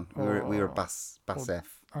Scotch man. We were Oh. Bass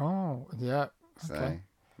F. Oh, yeah. So Okay.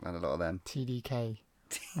 I had a lot of them. TDK.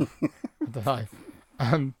 I don't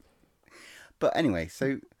know. But anyway,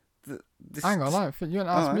 so this. Hang on, you didn't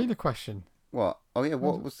ask me Alright. the question. What? Oh yeah.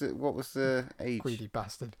 What was the age? Greedy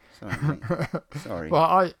bastard. Sorry, mate. Sorry. Well,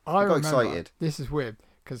 I got remember. excited. This is weird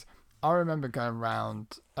because I remember going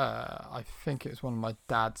round. I think it was one of my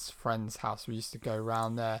dad's friend's house. We used to go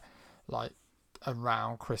round there, like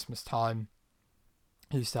around Christmas time.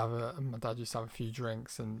 My dad used to have a few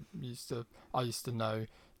drinks, and I used to know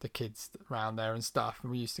the kids around there and stuff,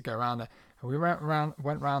 and we used to go around there. And we went round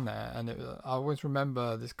there, and I always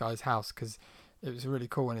remember this guy's house because it was really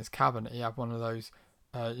cool. In his cabinet, he had one of those,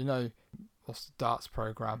 what's the darts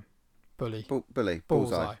program? Bully. Bully.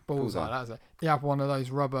 Bullseye. That's it. He had one of those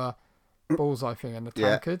rubber bullseye thing in the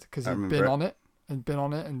Yeah, tankard because I he'd remember been it.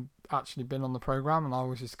 on it and actually been on the program, and I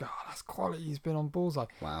always just go, oh, that's quality. He's been on bullseye.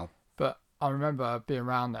 Wow. But I remember being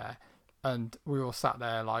around there, and we all sat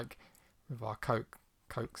there like with our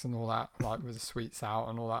cokes and all that, like with the sweets out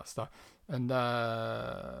and all that stuff. And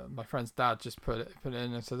my friend's dad just put it in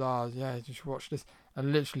and said, "Oh yeah, you should watch this."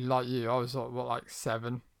 And literally, like you, I was like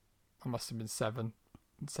 7. I must have been 7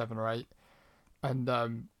 or 8.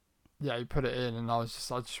 And yeah, he put it in, and I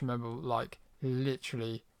just remember like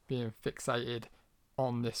literally being fixated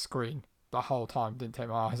on this screen the whole time. Didn't take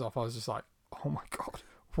my eyes off. I was just like, "Oh my god,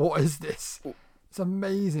 what is this?" It's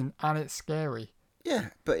amazing and it's scary Yeah,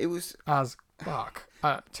 but it was. as fuck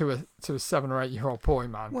to a 7 or 8 year old boy,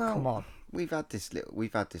 man. Well, Come on. We've had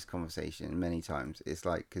this conversation many times. It's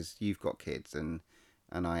like, because you've got kids and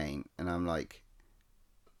I ain't, and I'm like,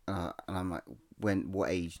 what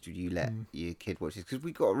age do you let your kid watch this? Because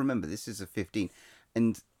we got to remember this is a 15,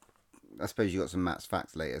 and I suppose you got some Matt's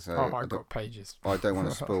facts later. So I've got pages. I don't want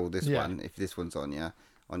to spoil this Yeah. one if this one's on your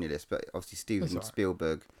list. But obviously It's Steven alright.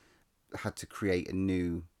 Spielberg had to create a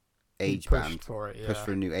new age Pushed band, for it, push yeah.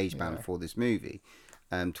 for a new age band Yeah. for this movie,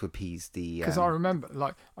 to appease the Because I remember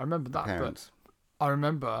that, parents. but I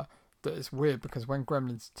remember that it's weird because when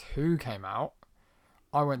Gremlins 2 came out,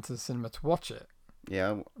 I went to the cinema to watch it,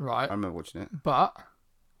 Yeah, right? I remember watching it. But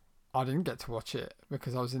I didn't get to watch it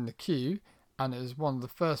because I was in the queue, and it was one of the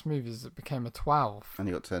first movies that became a 12, And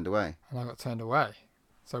he got turned away. and I got turned away.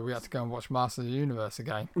 So we had to go and watch Masters of the Universe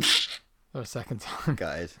again for a second time.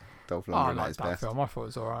 Guys, Dolph I Lundgren at like his that best. film. I thought it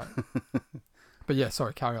was alright. But yeah,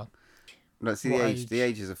 sorry, carry on. No, see, What the age. age? The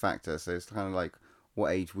age is a factor. So it's kind of like,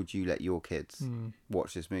 what age would you let your kids Hmm.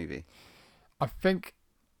 watch this movie? I think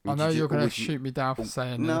I Would know you you're going to would you- shoot me down for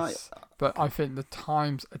saying No, this, but I think the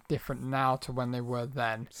times are different now to when they were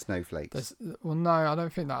then. Snowflakes. Well, no, I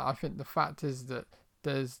don't think that. I think the fact is that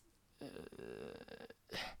there's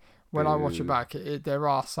when I watch it Boo. back, there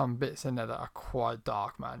are some bits in there that are quite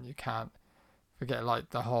dark, man. You can't forget like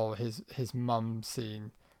the whole his mum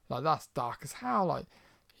scene. Like that's dark as hell. Like,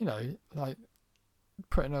 you know, like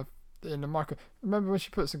putting her in the micro. Remember when she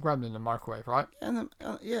puts the gremlin in the microwave, right? And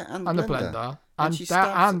And the blender. And And she that,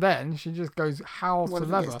 stabs and then she just goes howl One to of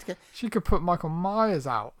them gets leather. to get- She could put Michael Myers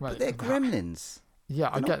out, mate. But they're with that. gremlins. Yeah,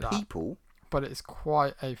 I They're get not that. people. But it's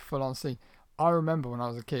quite a full-on scene. I remember when I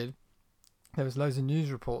was a kid, there was loads of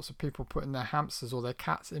news reports of people putting their hamsters or their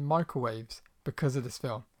cats in microwaves because of this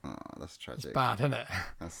film. Oh, that's It's tragic. bad, isn't it?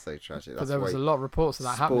 That's so tragic. But That's there was why a lot of reports of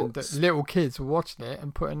that happening. That sports- little kids were watching it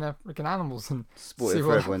and putting their freaking animals and spoiled see it for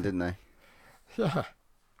what everyone, didn't they? yeah.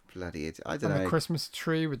 Bloody idiot. I And don't the know. Christmas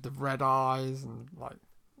tree with the red eyes and like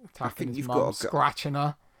attacking think his you've mum, got to go- scratching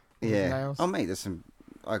her. with his Yeah. nails. Oh, mate, there's some.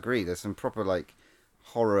 I agree. There's some proper like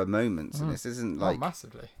horror moments in this. Isn't Oh, like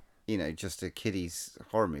massively. just a kiddies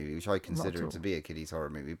horror movie, which I consider at it all. to be a kiddies horror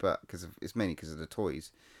movie, but it's mainly because of the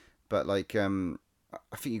toys. But like, I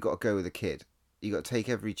think you got to go with a kid. You got to take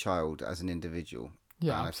every child as an individual.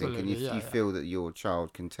 Yeah, and absolutely. I think, and if yeah, you feel that your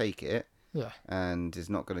child can take it yeah. and is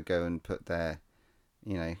not going to go and put their,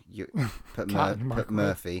 put Cat in the put microwave.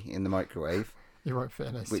 Murphy in the microwave, You won't fit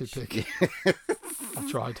in it. It's which too big. I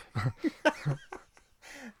tried.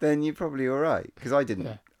 then you're probably all right. Because I didn't.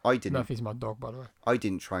 Yeah. I didn't. Murphy's my dog, by the way. I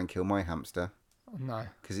didn't try and kill my hamster No.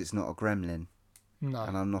 because it's not a gremlin, No.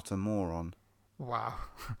 and I'm not a moron. Wow.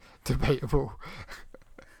 Debatable.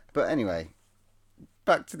 But anyway,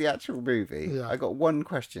 back to the actual movie. Yeah. I got one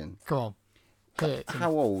question. Come on. Hit it.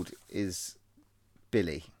 How old is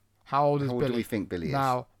Billy? How old is How old Billy? do we think Billy is?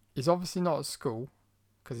 Now, he's obviously not at school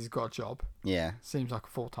because he's got a job. Yeah. Seems like a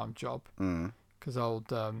full-time job. Mm. Because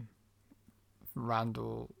old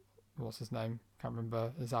Randall, what's his name? Can't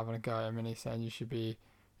remember, is having a go at him and he's saying you should be,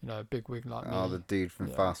 a big wig like me. Oh, the dude from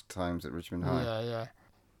Yeah. Fast Times at Richmond High. Yeah,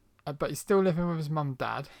 yeah. But he's still living with his mum and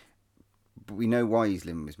dad. But we know why he's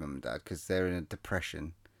living with his mum and dad, because they're in a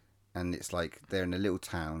depression, and it's like they're in a little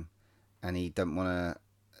town, and he don't want to.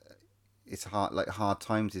 It's hard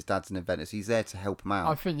times. His dad's an inventor, so he's there to help him I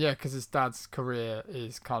out. think, yeah, because his dad's career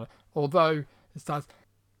is kind of... Although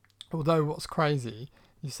what's crazy,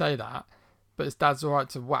 you say that, but his dad's all right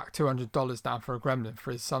to whack $200 down for a gremlin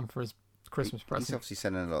for his son for his Christmas He's present obviously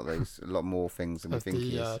sending a lot more things than we of think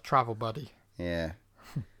he the is. travel buddy. Yeah,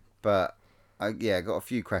 but I got a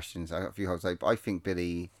few questions. I got a few holes. But I think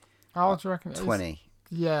Billy How old do you reckon? it is? 20.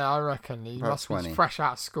 Yeah, I reckon. He About must 20. be fresh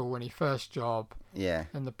out of school when he first job Yeah,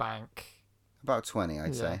 in the bank. about 20,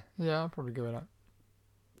 I'd yeah. say. Yeah, I'll probably go with that.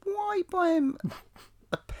 Why buy him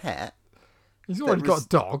a pet He's already got a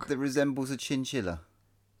dog. that resembles a chinchilla?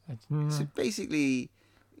 Mm, So basically,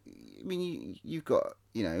 I mean, you've got,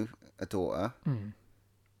 a daughter. mm.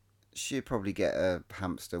 She'll probably get a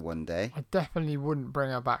hamster one day. I definitely wouldn't bring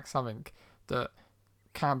her back something that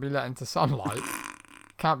can't be let into sunlight,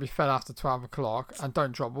 can't be fed after 12 o'clock, and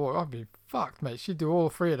don't drop water. I'd be fucked, mate. She'd do all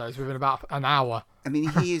three of those within about an hour. I mean,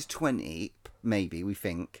 he is 20, maybe, we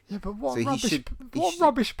think. Yeah, but what So he rubbish? should- he What should-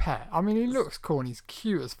 rubbish pet? I mean, he looks cool and he's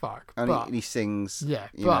cute as fuck. And But he sings. yeah,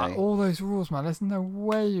 you but know, all those rules, man. There's no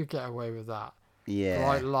way you get away with that. yeah.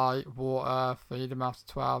 Bright light, water, feed him after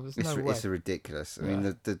 12. There's no way. It's ridiculous. I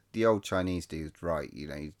mean, the old Chinese dude's right.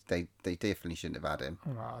 They definitely shouldn't have had him.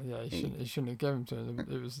 Well, yeah, he shouldn't have given him to him.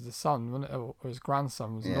 It was the son, wasn't it? Or his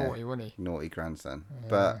grandson was Yeah. naughty, wasn't he? Naughty grandson. Yeah.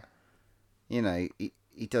 But,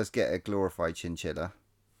 he does get a glorified chinchilla,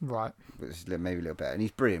 Right. which is maybe a little better. And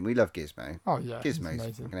he's brilliant. We love Gizmo. Oh, yeah. He's Gizmo's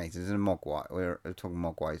amazing. fucking amazing. There's a mogwai. We're talking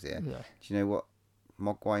mogwais here. Yeah. Do you know what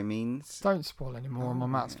mogwai means? Don't spoil any more on my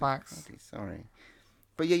Matt's yeah, facts. bloody sorry.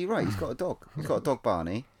 But yeah, you're right. He's got a dog. He's got a dog,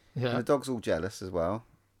 Barney. And Yeah. the dog's all jealous as well.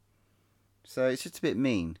 So it's just a bit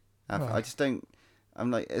mean. I Right. just don't.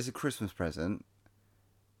 I'm like, as a Christmas present,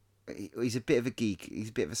 he's a bit of a geek. He's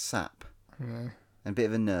a bit of a sap Yeah. and a bit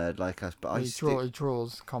of a nerd like us. But He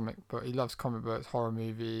draws comic book. He loves comic books, horror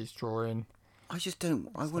movies, drawing. I just don't.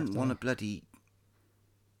 I Stuff, wouldn't don't want you? a bloody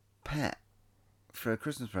pet for a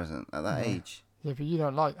Christmas present at that No. age. Yeah, but you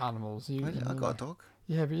don't like animals. I got a dog.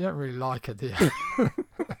 Yeah, but you don't really like her, do you? I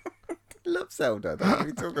love Zelda. That's what are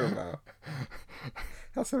you talking about?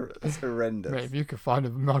 That's horrendous. Mate, if you could find a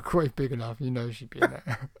microwave big enough, you know she'd be in it.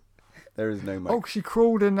 There is no Oh, she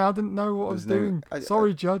crawled in. I didn't know what I was There's no- doing. I-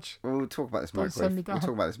 Sorry, Judge. We'll talk about this Don't send me microwave. We'll down.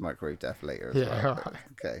 talk about this microwave death later. As Yeah, well. alright.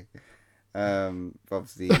 Okay.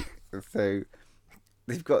 Obviously, so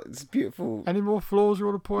they've got this beautiful. Any more flaws you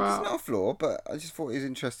want to point It's out? not a flaw, but I just thought it was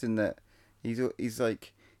interesting that he's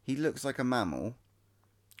like he looks like a mammal,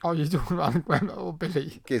 Oh, you're talking about Grandma or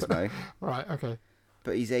Billy? Gizmo, Right. Okay.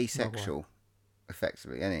 but he's asexual,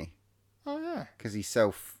 effectively, isn't he? Oh yeah. Because he's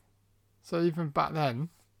self. So even back then,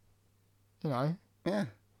 you know, Yeah,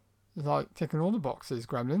 it's like ticking all the boxes.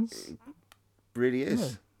 Gremlins. really is.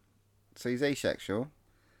 Yeah. So he's asexual,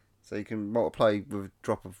 so he can multiply with a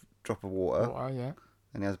drop of water, Water, yeah.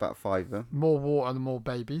 and he has about 5 of them. More water, the more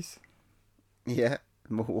babies. Yeah,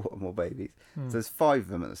 more water, more babies. Hmm. So there's 5 of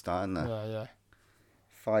them at the start, isn't there? Yeah, yeah.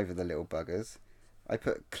 5 of the little buggers. I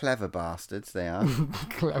put clever bastards. They are.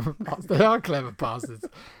 Clever bastards. They are clever bastards.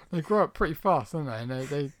 They grow up pretty fast, don't they?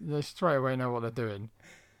 And they straight away know what they're doing.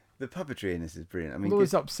 The puppetry in this is brilliant. I It mean,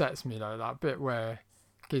 always upsets me though, that bit where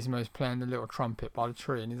Gizmo's playing the little trumpet by the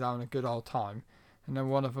tree and he's having a good old time, and then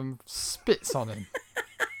one of them spits on him,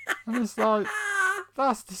 and it's like,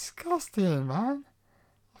 that's disgusting, man.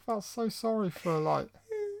 I felt so sorry for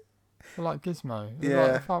Gizmo. It was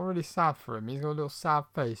Yeah. I felt really sad for him. He's got a little sad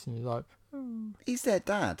face, and he's like, he's their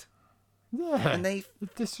dad, yeah, and they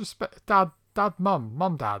disrespect dad,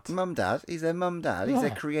 mum, dad. mum dad. He's their mum dad. He's their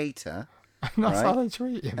Yeah. creator, And that's how right. they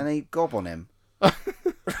treat him. and they gob on him.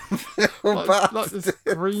 Like this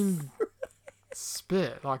green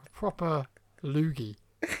spit, like a proper loogie.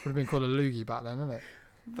 Would have been called a loogie back then, isn't it?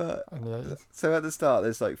 But In the 80s. so at the start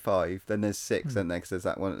there's like 5, then there's 6, isn't there? 'Cause there's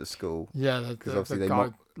that one at the school. Yeah, obviously the they guy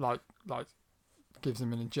like gives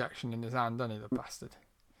him an injection in his hand, doesn't he? The bastard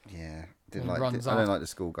Yeah, He I runs don't out. like the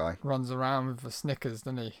school guy. runs around with a Snickers,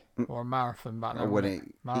 doesn't he? Or a marathon back then. Or when wasn't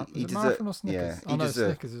he- it? he Was it deser- marathon or Snickers? yeah, Oh he no, deserved-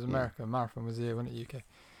 Snickers is America. Marathon was here, wasn't it? UK.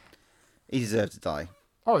 He deserved to die.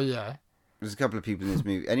 Oh yeah, There's a couple of people in this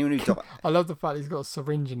movie. Anyone who died, I love the fact he's got a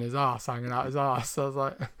syringe in his ass hanging out his ass. I was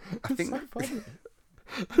like, I think so funny.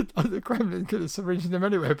 The Kremlin could have syringed him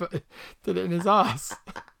anyway, but he did it in his ass.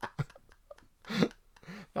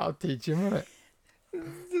 That'll teach him, won't it?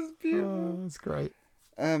 it's beautiful. Oh, that's great.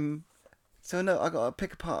 So no, I got to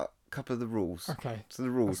pick apart a couple of the rules. Okay. So the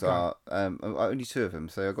rules Let's are only 2 of them.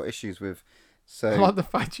 So I got issues with. I So like the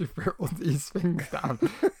fact you put all these things down.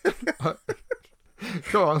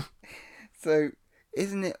 Go on. so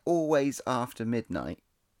isn't it always after midnight?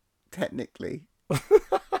 Technically.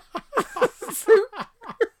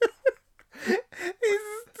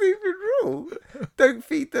 It's a stupid rule. Don't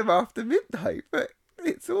feed them after midnight, but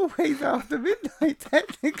it's always after midnight,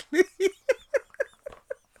 technically.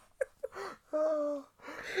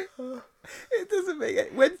 It doesn't make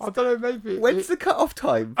it. I don't know, maybe. When's the cut-off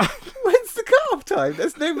time? When's the cut-off time?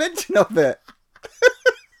 There's no mention of it.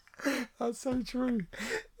 That's so true.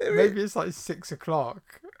 Maybe it's like 6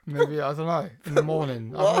 o'clock. Maybe, I don't know, in the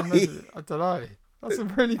morning. Why? I don't know. That's a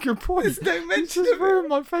really good point. There's no You mention just of it. ruined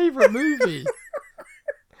my favourite movie.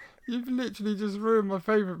 You've literally just ruined my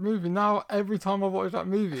favourite movie. Now, every time I watch that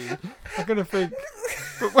movie, I'm going to think,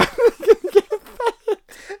 but when are they going to get fed?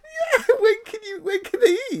 Yeah, when can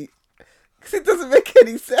they eat? Because it doesn't make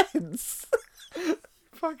any sense.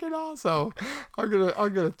 Fucking arsehole. I'm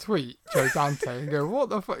gonna tweet Joe Dante and go, what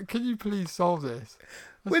the fuck? Can you please solve this?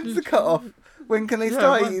 That's When's the literally- cut-off? When can they Yeah,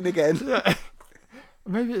 start when- eating again? Yeah.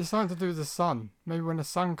 Maybe it's something to do with the sun. Maybe when the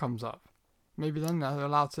sun comes up. Maybe then they're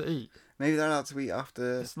allowed to eat. Maybe they're allowed to eat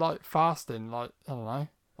after It's like fasting, like, I don't know. Like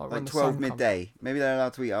when like the 12 sun comes- midday. Maybe they're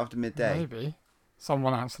allowed to eat after midday. Maybe.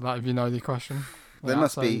 Someone answer that if you know the question. There Yeah,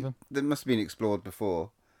 must so be. even- There must have been explored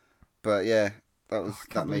before. But yeah, that was I that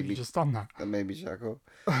can't made believe me you just done that. that made me chuckle.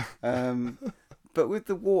 But with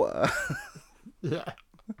the water, Yeah.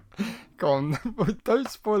 Go on. Don't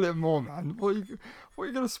spoil it more, man. What are you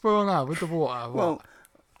going to spoil now with the water? What? well,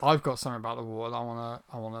 I've got something about the water that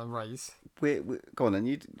I wanna raise. we go on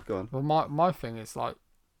then. Go on. Well, my thing is like,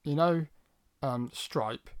 you know,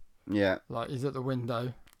 Stripe. Yeah, Like he's at the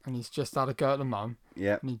window and he's just had a go at the mum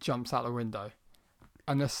yeah. and he jumps out the window,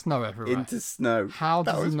 and there's snow everywhere. Into snow. How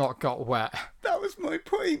That does was- he not got wet That was my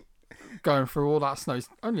point. going through all that snow? He's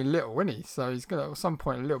only little, isn't he? So he's gonna at some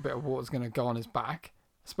point a little bit of water's gonna go on his back.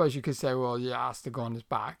 I suppose you could say, well, yeah, it has to go on his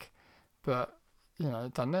back, but you know,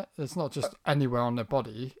 doesn't it? It's not just anywhere on their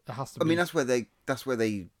body. It has to I be. mean, that's where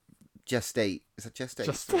they gestate. Is that gestate?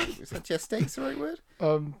 Gestate. Is that gestate's the right word?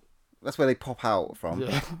 um, That's where they pop out from.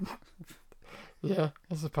 yeah, yeah,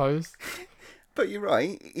 I suppose. But you're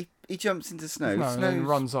right. He jumps into snow. No, and Snow's then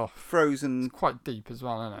runs off. frozen. Quite deep as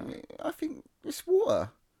well, isn't it? I think it's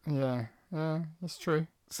water. Yeah, yeah, that's true.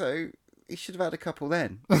 So he should have had a couple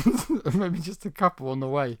then. Maybe just a couple on the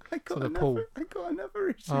way to the pool. I got another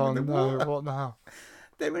issue Oh with the no! water. What now?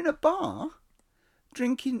 They're in a bar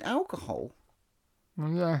drinking alcohol,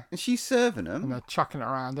 Well, yeah, and she's serving them. and they're chucking it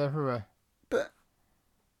around everywhere. But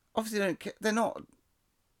obviously, they don't. They're not.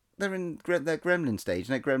 They're in their gremlin stage.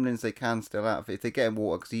 And their gremlins, they can still out if they get in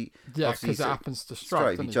water because he. Yeah, obviously because it so- happens to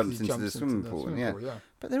strike. he doesn't it? 'Cause jumps into the swimming pool, yeah. yeah.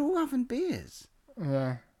 But they're all having beers.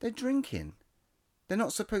 Yeah. They're drinking. They're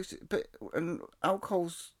not supposed to. But and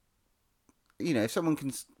alcohol's. You know, if someone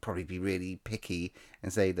can probably be really picky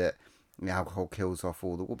and say that alcohol kills off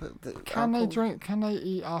all the. But Can they drink? Can they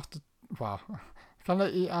eat after? Well, can they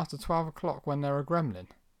eat after 12 o'clock when they're a gremlin?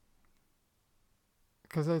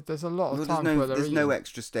 Because there's a lot of Well, times where they're there's eating. no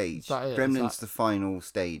extra stage. That it? Is Gremlin's that- the final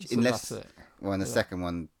stage, So unless that's it. well, in the Yeah. second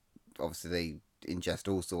one, obviously they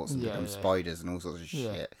ingest all sorts and Yeah, become yeah. spiders and all sorts of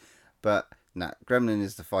Yeah. shit. But nah, Gremlin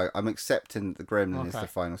is the final. I'm accepting that the Gremlin is Okay. the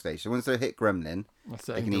final stage. So once they hit Gremlin, That's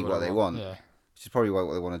it, they can do eat what they want. Yeah. which is probably why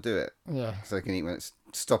they want to do it, Yeah. so they can eat when it's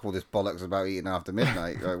stop all this bollocks about eating after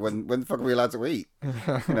midnight. Like, when the fuck are we allowed to eat? You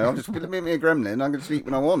know, I'm just make me a gremlin. I'm going to eat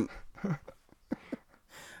when I want.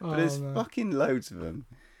 But there's no. fucking loads of them.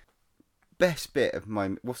 Best bit of my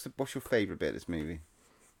what's your favourite bit of this movie?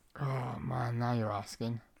 Oh man, now you're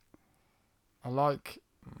asking. I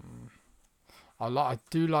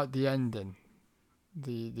do like the ending.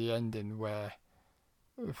 The ending where,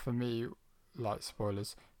 for me, like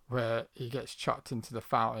spoilers, where he gets chucked into the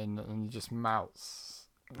fountain and he just melts.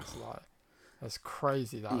 It's like that's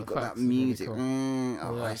crazy. That You got effect that is really music. cool.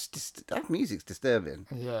 Oh, Yeah. it's just that music's disturbing.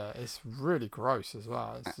 Yeah, it's really gross as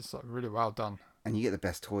well. It's just like really well done. And you get the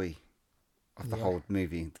best toy of the Yeah. whole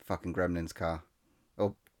movie, the fucking Gremlins car.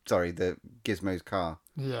 Oh, sorry, the Gizmo's car.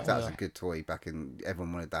 Yeah, That was yeah. a good toy back in.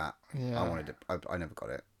 Everyone wanted that. Yeah. I wanted it. I never got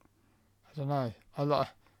it. I don't know.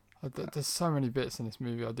 There's so many bits in this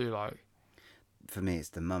movie I do like. For me, it's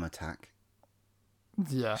the mum attack.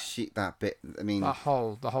 Yeah. That bit. I mean, The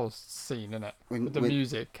whole scene, innit? When- With the when-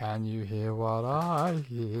 music. Can you hear what I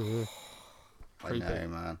hear? I Creepy. know,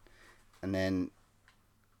 man. And then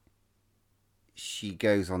she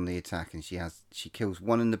goes on the attack and she kills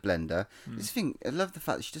one in the blender. Hmm. This thing, I love the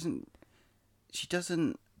fact that she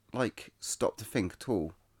doesn't like stop to think at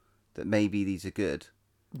all that maybe these are good.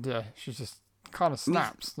 Yeah, she just kind of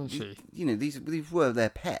snaps, doesn't she? You know, these were their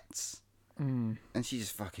pets, Mm. and she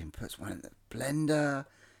just fucking puts one in the blender.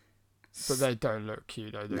 But they don't look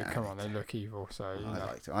cute, though. No, Come on, they they look evil. So you I know,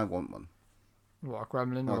 liked it. I want one. what, a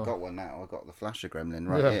gremlin? Well, or... I got one now. I got the Flasher Gremlin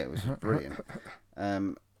right Yeah. here, which is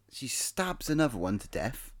brilliant. She stabs another one to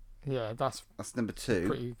death. Yeah, that's That's number 2.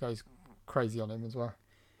 pretty goes crazy on him as well.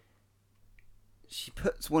 She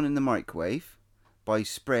puts one in the microwave by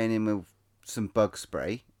spraying him with some bug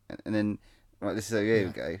spray, and then right, this is here Yeah.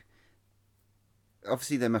 we go.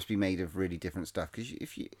 Obviously, they must be made of really different stuff. Because are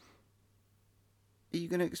you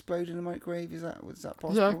going to explode in a microwave? Is that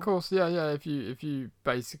possible? Yeah, of course. Yeah. If you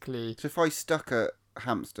basically So if I stuck a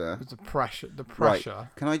hamster, the pressure, right?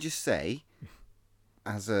 Can I just say,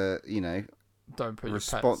 as a don't put your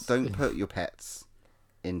response, pets. don't put your pets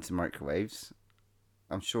into microwaves.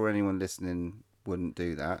 I'm sure anyone listening wouldn't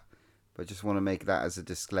do that, but just want to make that as a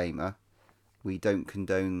disclaimer. We don't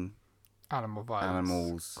condone animal violence,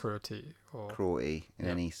 animals' cruelty, or cruelty in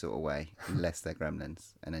Yeah. any sort of way, unless they're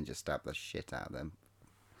gremlins, and then just stab the shit out of them.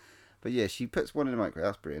 But yeah, she puts one in the microwave.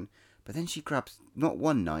 That's brilliant. But then she grabs not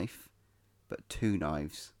one knife, but 2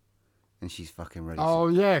 knives, and she's fucking ready. Oh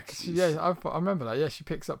yeah, Jeez. I remember that. Yeah, she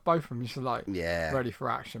picks up both of them. She's like Yeah. ready for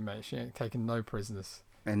action, mate. She ain't taking no prisoners.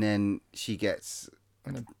 And then she gets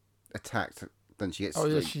And then, attacked. Then she gets Oh,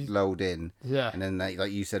 yeah, like, she- lulled in, yeah, and then they,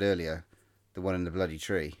 like you said earlier, the one in the bloody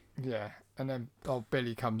tree. yeah, and then old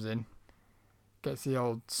Billy comes in, gets the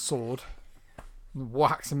old sword, and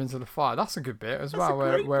whacks him into the fire. That's a good bit as That's well, a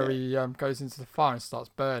great where bit. he goes into the fire and starts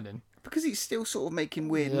burning. Because he's still sort of making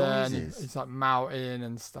weird yeah, and noises. he's like melting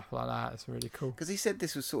and stuff like that. It's really cool. Because he said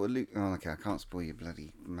this was sort of Luke. Oh, okay, I can't spoil your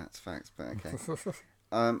bloody Matt's facts, but okay.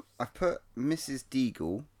 I've put Mrs.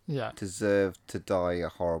 Deagle Yeah. deserved to die a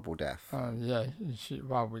horrible death. Yeah.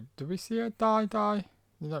 Did we see her die?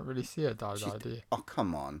 You don't really see her die, She's- do you? Oh,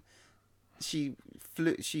 come on. She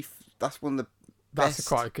flew. That's one of the That's best.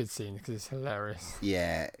 quite a good scene because it's hilarious.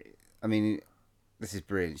 Yeah, I mean, this is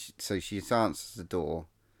brilliant. So she answers the door,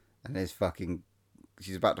 and there's fucking.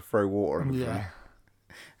 She's about to throw water on Yeah.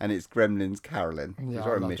 and it's Gremlins caroling. Yeah, She's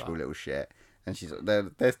I a love miserable that. little shit, and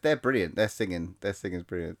they're brilliant. Their singing's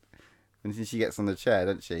brilliant. And then she gets on the chair,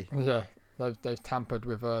 doesn't she? Yeah. They've tampered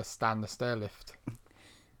with Stan the stair lift.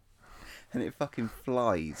 And it fucking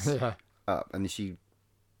flies Yeah. up, and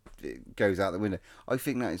it goes out the window. I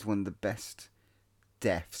think that is one of the best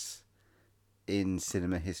deaths in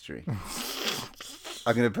cinema history.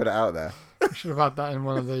 I'm going to put it out there. We should have had that in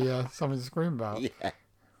one of the something to scream about. Yeah.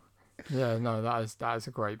 Yeah, no, that is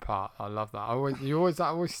a great part. I love that. That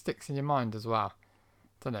always sticks in your mind as well,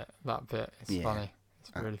 doesn't it? That bit. It's Yeah. funny.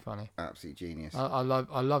 It's really funny. Absolute genius. I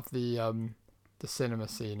love the cinema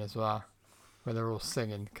scene as well, where they're all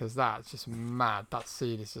singing, because that's just mad. That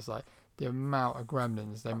scene is just like the amount of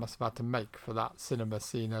gremlins they must have had to make for that cinema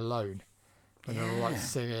scene alone. When they're all like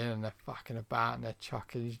singing and they're fucking about and they're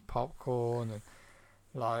chucking popcorn and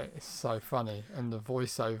like it's so funny, and the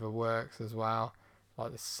voiceover works as well.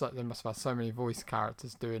 Like they must have had so many voice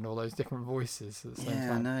characters doing all those different voices at the same Yeah, I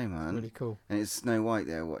time. know, man. Really cool. And it's Snow White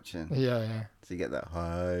there watching. Yeah. So you get that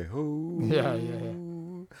hi ho. Yeah.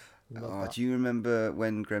 Love Oh, that. do you remember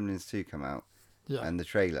when Gremlins 2 come out? Yeah. And the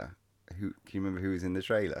trailer? Can you remember who was in the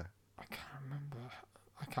trailer? I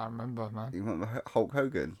can't remember, man. You remember Hulk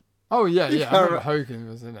Hogan? Oh yeah. You I can't remember re- Hogan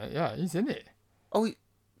was in it. Yeah, he's in it. Oh,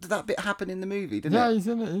 did that bit happen in the movie, didn't Yeah, it? he's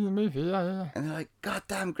in it in the movie. Yeah. And they're like, God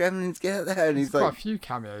damn, Gremlins, get there. And There's he's quite like, a few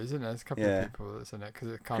cameos, isn't there? There's a couple Yeah. of people that's in it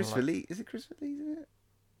because it kind of Christopher like. Lee. Is it Christopher Lee's in it?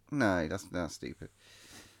 No, that's stupid.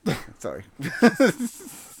 Sorry.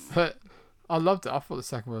 But I loved it. I thought the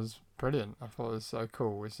second one was brilliant. I thought it was so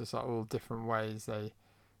cool. It's just like all different ways they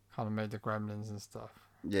kind of made the gremlins and stuff.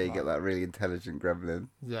 Yeah, you get that really intelligent gremlin.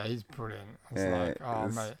 Yeah, he's brilliant. It's Yeah, like, oh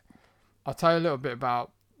it's- mate. I'll tell you a little bit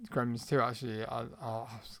about Gremlins 2 actually. I'll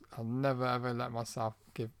never ever let myself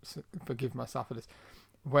forgive myself for this.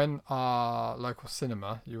 When our local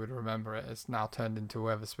cinema, you would remember it, it's now turned into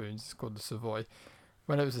Weatherspoons. It's called the Savoy.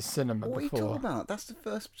 When it was a cinema What are you before. talking about? That's the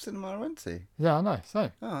first cinema I went to. Yeah, I know.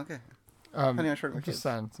 Same. Oh, okay. Honey, I Shrunk My I'm just Kids.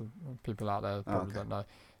 saying to people out there who probably okay. don't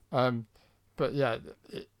know. But yeah,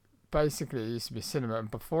 basically it used to be a cinema,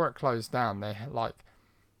 and before it closed down, they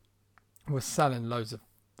were selling loads of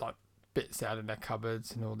like bits out in their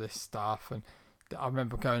cupboards and all this stuff. And I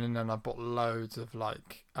remember going in and I bought loads of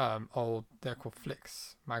like old, they're called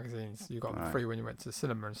Flicks magazines. You got them Right. free when you went to the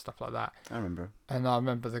cinema and stuff like that. I remember. And I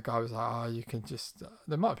remember the guy was like, "Oh, you can just."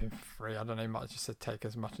 They might have been free. I don't know. He might have just said take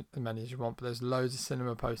as many as you want. But there's loads of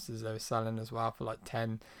cinema posters they were selling as well for like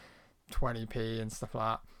 10, 20p and stuff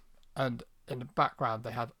like that. And in the background,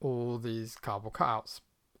 they had all these cardboard cutouts,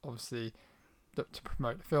 obviously to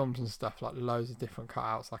promote the films and stuff. Like loads of different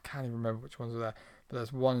cutouts. I can't even remember which ones were there, but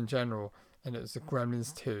there's one in general, and it was the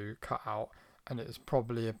Gremlins 2 cutout, and it was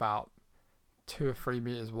probably about 2 or 3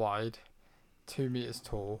 meters wide, 2 meters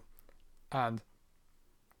tall, and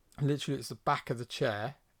literally it's the back of the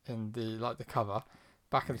chair in the cover,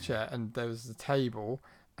 back of the chair, and there was the table,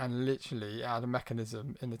 and literally it had a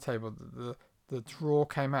mechanism in the table that the drawer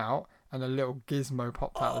came out and a little gizmo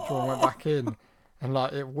popped out the drawer and went back in, and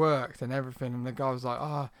like it worked and everything, and the guy was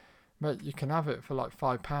like, mate, you can have it for like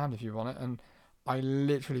 £5 if you want it, and I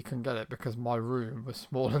literally couldn't get it because my room was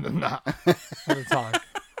smaller than that at the time.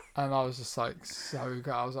 And I was just like, so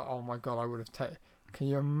good. I was like, oh my God, I would have taken. Can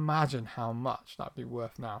you imagine how much that'd be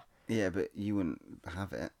worth now? Yeah, but you wouldn't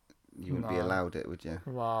have it. You wouldn't be No. allowed it, would you?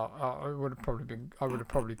 Well, I would have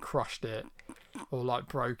probably crushed it, or like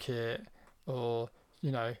broke it, or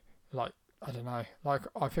like I don't know. Like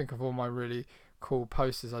I think of all my really cool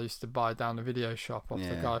posters I used to buy down the video shop off the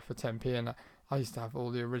Yeah. guy for 10p, and I used to have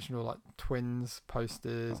all the original like Twins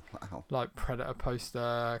posters, Oh, wow. like Predator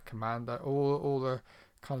poster, Commando, all the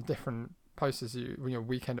kind of different posters.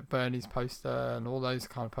 Weekend at Bernie's poster and all those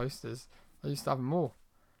kind of posters. I used to have them all.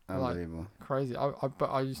 Like, Unbelievable. crazy. But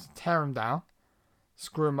I used to tear them down,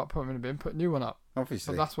 screw them up, put them in a bin, put a new one up.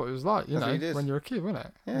 Obviously. But that's what it was like, That's what you did. when you're a kid, wasn't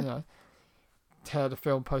it? Yeah. Tear the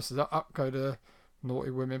film posters up, go to naughty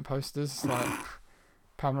women posters like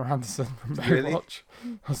Pamela Anderson from Really? Baywatch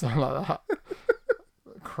or something like that.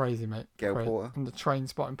 Crazy, mate. Gail Crazy. Porter. And the train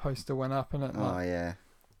spotting poster went up in it. Oh, yeah.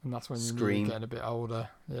 And that's when you knew you Scream. were getting a bit older.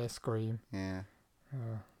 Yeah, Scream. Yeah.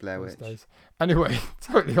 Uh, Blair those Witch. days. Anyway,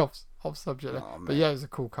 totally off subject there. Oh, But mate. yeah, it was a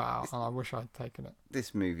cool cutout, and I wish I'd taken it.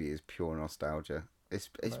 This movie is pure nostalgia. It's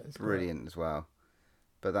Mate, it's brilliant as well.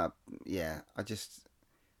 But I just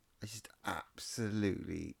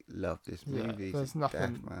absolutely love this Yeah, movie. there's to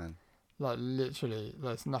nothing- death, man. Like literally,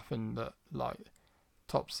 there's nothing that like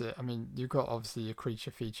tops it. I mean, you've got obviously your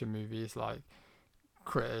creature feature movies like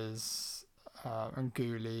Critters and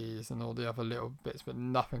Ghoulies and all the other little bits, but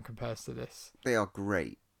nothing compares to this. They are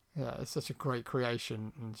great. Yeah, it's such a great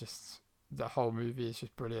creation, and just the whole movie is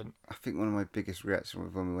just brilliant. I think one of my biggest reactions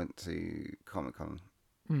was when we went to Comic-Con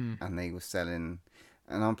and they were selling,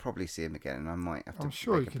 and I'll probably see them again, and I might have to. I'm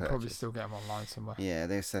sure you make a can probably purchase. still get them online somewhere. Yeah,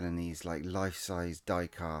 they were selling these like life-size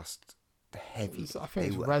die-cast heavy. I think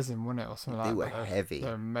it's were, resin, wasn't it, or something like they that? were but heavy.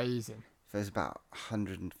 They're amazing. So it was about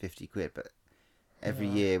 150 quid, but every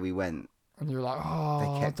year we went, and you were like, oh,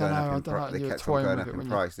 They I kept don't going know, up I in don't know. price. They You were kept on toying going with up it in when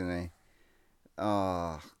price, didn't they?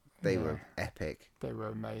 Oh, they Yeah. were epic. they were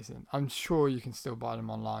amazing. I'm sure you can still buy them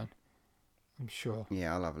online. I'm sure.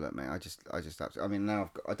 Yeah, I'll have a look, mate. I just absolutely. I mean,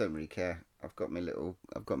 now I don't really care. I've got my little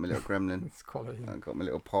gremlin. It's quality. I've got my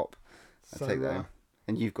little pop. I So, take that home.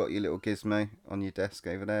 And you've got your little gizmo on your desk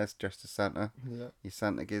over there. It's dressed as Santa. yeah, Your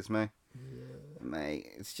Santa gizmo, yeah. mate.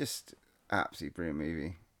 It's just absolutely brilliant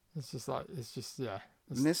movie. It's just yeah.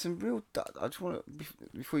 And there's some real. I just want to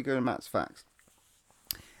before we go to Matt's facts.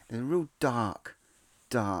 There's a real dark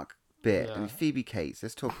bit. Yeah. And Phoebe Cates.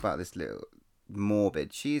 Let's talk about this little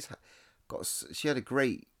morbid. She had a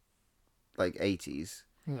great like 80s.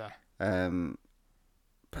 Yeah.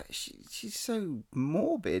 But she's so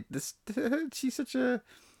morbid. She's such a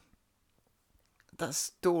that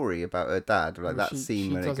story about her dad, like that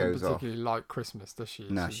scene when it goes off. She doesn't particularly like Christmas, does she?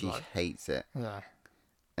 No, She's she like, hates it. yeah.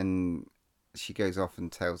 And she goes off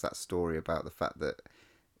and tells that story about the fact that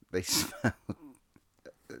they smelled.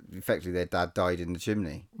 Effectively, their dad died in the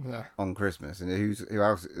chimney Yeah. on Christmas, and who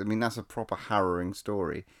else? I mean, that's a proper harrowing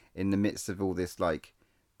story in the midst of all this like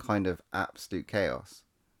kind of absolute chaos.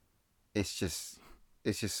 It's just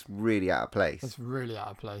really out of place. It's really out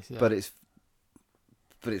of place. Yeah. But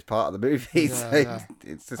it's part of the movie, Yeah, so yeah.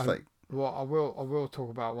 it's just And like what I will talk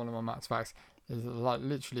about one of my Matt's facts is that, like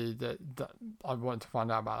literally that I wanted to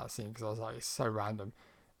find out about that scene because I was like, it's so random,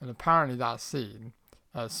 and apparently that scene,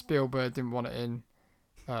 Spielberg didn't want it in,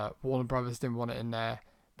 Warner Brothers didn't want it in there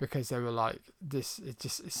because they were like, this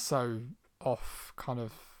it's so off kind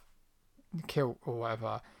of kilt or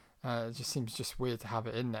whatever. It just seems just weird to have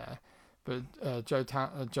it in there. But Joe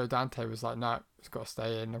Dante was like, no, it's got to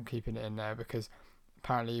stay in. I'm keeping it in there because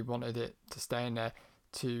apparently he wanted it to stay in there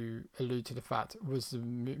to allude to the fact, was the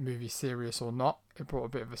movie serious or not? It brought a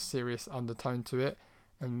bit of a serious undertone to it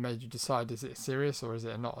and made you decide, is it serious or is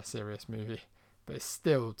it not a serious movie? But it's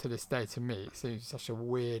still, to this day, to me, it seems such a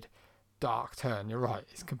weird, dark turn. You're right,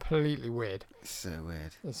 it's completely weird. so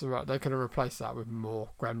weird. That's all right. They could have replaced that with more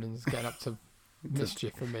gremlins getting up to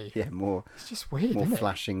mischief for me. Yeah, more It's just weird, isn't it?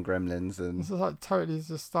 flashing gremlins and It's like totally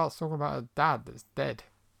just starts talking about a dad that's dead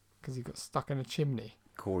because he got stuck in a chimney.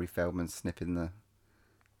 Corey Feldman snipping the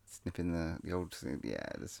old. Yeah,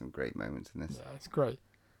 there's some great moments in this. Yeah, it's great.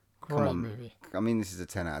 Come Great on. movie. I mean, this is a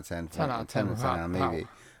 10 out of 10. 10 out of 10 10 out of movie. without-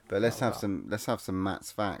 But let's have without- some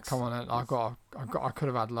Matt's facts. Come on, then. I could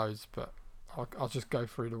have had loads, but I'll just go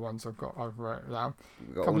through the ones I've wrote down.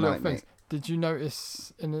 We've got Couple all little night, things. mate. Did you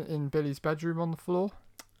notice in Billy's bedroom on the floor?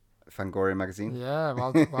 Fangoria magazine. Yeah,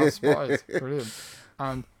 well spotted. Brilliant.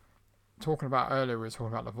 And talking about earlier, we were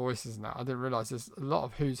talking about the voices and that. I didn't realise there's a lot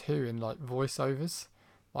of who's who in like voiceovers,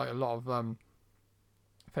 like a lot of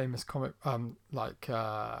famous comic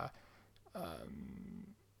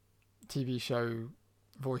TV show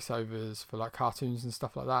voiceovers for like cartoons and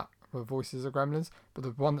stuff like that were voices of gremlins. But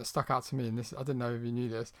the one that stuck out to me, and this I didn't know if you knew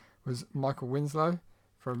this, was Michael Winslow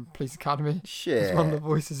from Police Academy. Shit. He's one of the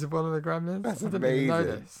voices of one of the gremlins. That's I didn't even know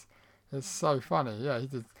amazing. this. It's so funny. Yeah,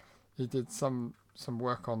 he did some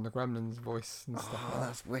work on the gremlins voice and stuff like that.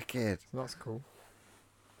 That's wicked. So that's cool.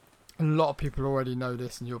 A lot of people already know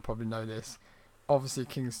this, and you'll probably know this. Obviously,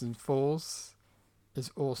 Kingston Falls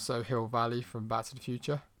is also Hill Valley from Back to the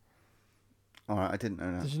Future. All right, I didn't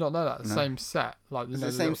know that. Did you not know that? The No. same set, like you It's know,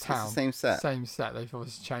 the the same. little It's the town. same set. Same set. They've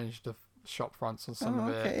obviously changed the shop fronts on some Oh, of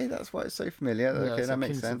it. okay, that's why it's so familiar. Yeah, Okay, so that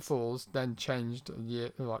makes Kingston sense. Falls then changed a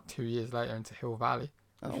year, like 2 years later, into Hill Valley.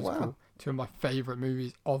 Which Oh is wow, cool. Two of my favourite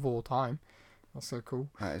movies of all time. That's so cool.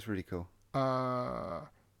 that is really cool.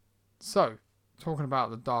 So, talking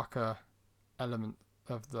about the darker element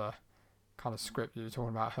of the kind of script, you were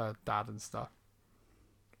talking about her dad and stuff.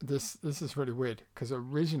 This is really weird because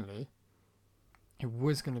originally it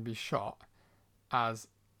was going to be shot as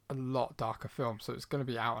a lot darker film, so it's going to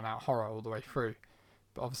be out and out horror all the way through.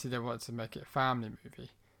 But obviously they wanted to make it a family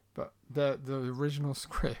movie. But the original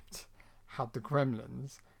script had the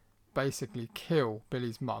gremlins basically kill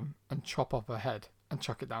Billy's mum and chop off her head and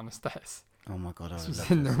chuck it down the stairs. Oh my god, I This would was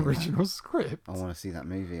love in to the see that. original script. I want to see that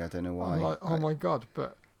movie. I don't know why. I'm like, oh my god!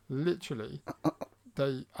 But literally,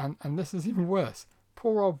 they and this is even worse.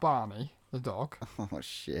 Poor old Barney, the dog, Oh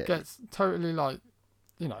shit. gets totally like,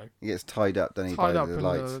 you know, He gets tied up, doesn't he, tied by up the in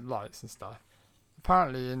lights. the lights and stuff.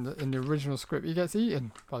 Apparently, in the original script, he gets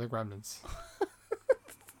eaten by the gremlins.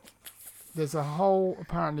 There's a whole.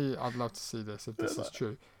 Apparently, I'd love to see this if this is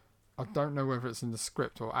true. I don't know whether it's in the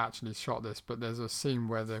script or actually shot this, but there's a scene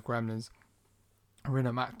where the gremlins are in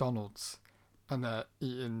a McDonald's and they're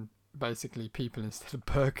eating basically people instead of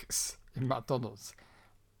burgers in McDonald's.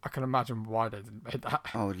 I can imagine why they didn't make that.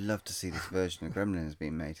 I would love to see this version of Gremlins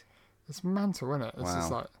being made. It's mental, isn't it? It's just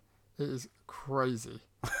Wow. like It is crazy.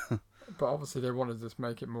 But obviously they wanted to just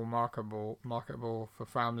make it more marketable for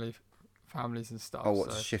families and stuff. Oh,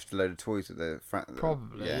 what, so to shift a load of toys at the front?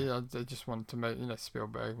 probably Yeah. they just want to make,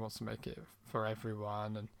 Spielberg wants to make it for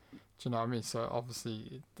everyone, and do you know what I mean? So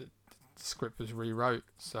obviously the script was rewrote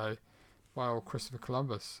by old Christopher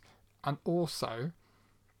Columbus, and also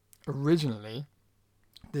originally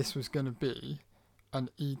this was going to be an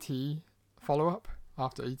E.T. follow-up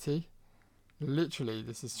after E.T. Literally,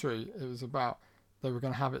 this is true. It was about, they were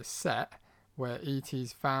going to have it set where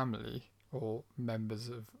E.T.'s family or members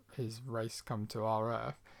of his race come to our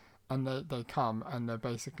Earth, and they come and they're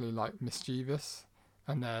basically like mischievous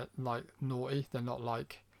and they're like naughty. They're not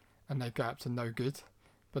like, and they go up to no good,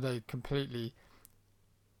 but they completely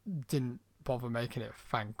didn't bother making it.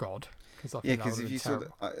 Thank God, because I think that because would if have you been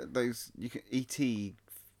terrible. saw those, ET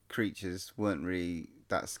creatures weren't really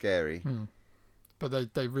that scary.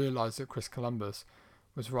 But they realised that Chris Columbus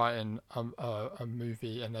was writing a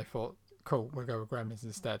movie, and they thought, cool, we'll go with Gremlins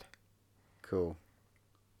instead. Cool.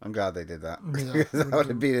 I'm glad they did that. Yeah, that would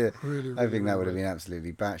have been really, I think that would have weird. been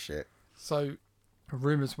absolutely batshit. So,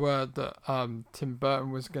 rumours were that Tim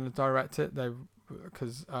Burton was going to direct it.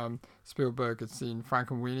 Because Spielberg had seen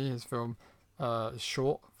Frankenweenie, his film,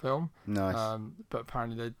 short film. Nice. But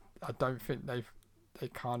apparently I don't think they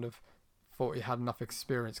kind of thought he had enough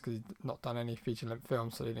experience because he'd not done any feature length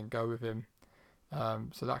films, so they didn't go with him.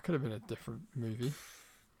 So that could have been a different movie.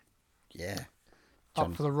 Yeah.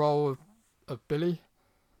 Up for the role of Billy,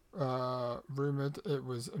 rumoured it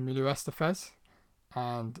was Emilio Estevez,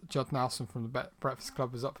 and Judd Nelson from the Breakfast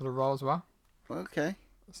Club was up for the role as well. Okay.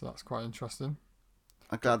 So that's quite interesting.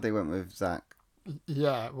 I'm glad they went with Zach.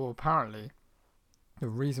 Yeah, well, apparently the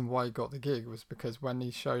reason why he got the gig was because when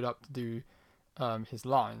he showed up to do his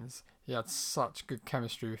lines, he had such good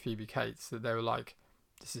chemistry with Phoebe Cates that they were like,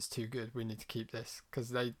 this is too good, we need to keep this.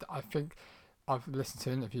 Because I think I've listened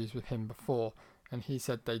to interviews with him before, and he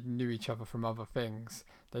said they knew each other from other things.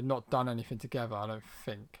 They'd not done anything together, I don't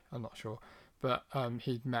think, I'm not sure. But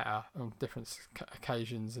he'd met her on different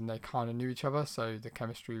occasions, and they kind of knew each other, so the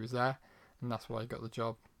chemistry was there, and that's why he got the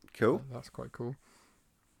job. Cool. That's quite cool.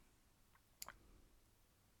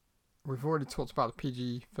 We've already talked about the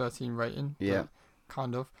PG-13 rating. Yeah.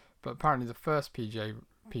 Kind of. But apparently the first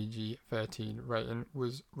PG-13 rating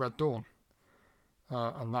was Red Dawn.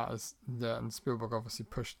 And that is... Yeah, and Spielberg obviously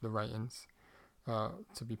pushed the ratings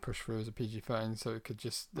to be pushed through as a PG-13, so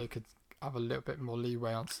they could have a little bit more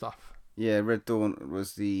leeway on stuff. Yeah, Red Dawn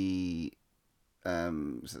was the...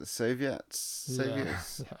 was it the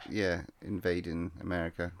Soviets? Yeah, invading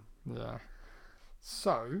America. Yeah.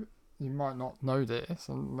 So... You might not know this,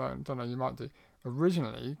 and I don't know, you might do.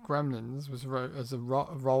 Originally, Gremlins was wrote as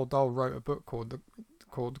Roald Dahl wrote a book called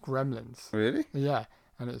Gremlins. Really? Yeah,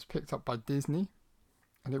 and it was picked up by Disney,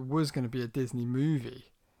 and it was going to be a Disney movie,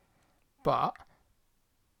 but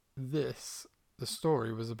the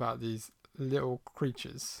story was about these little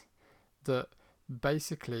creatures that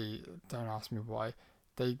basically, don't ask me why,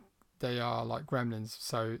 they are like gremlins,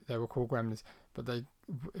 so they were called Gremlins, but it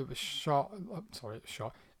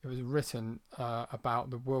was written about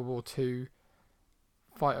the World War II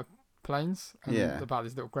fighter planes, and about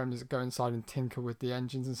these little gremlins that go inside and tinker with the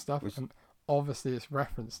engines and stuff. And obviously it's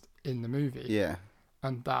referenced in the movie. Yeah.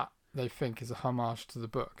 And that they think is a homage to the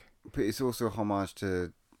book. But it's also a homage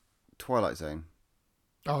to Twilight Zone.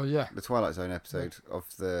 Oh yeah. The Twilight Zone episode of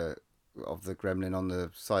the gremlin on the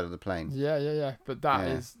side of the plane. Yeah. But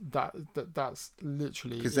that's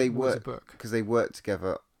literally because a book. Because they worked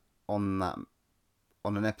together on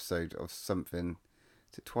an episode of something.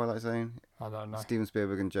 Is it Twilight Zone? I don't know. Steven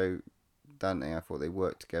Spielberg and Joe Dante, I thought they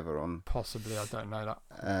worked together on Possibly, I don't know that.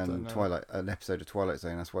 an episode of Twilight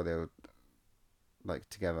Zone. That's why they were like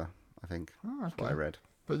together, I think. Oh, okay. That's what I read.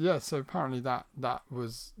 But yeah, so apparently that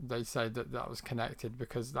was, they say that was connected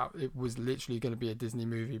because it was literally going to be a Disney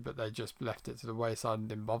movie, but they just left it to the wayside and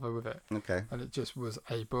didn't bother with it. Okay. And it just was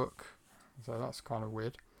a book. So that's kind of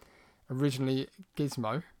weird. Originally,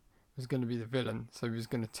 Gizmo was going to be the villain, so he was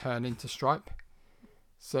going to turn into Stripe.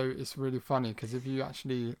 So it's really funny because if you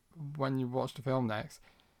actually, when you watch the film next,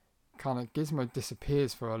 kind of Gizmo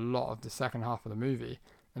disappears for a lot of the second half of the movie,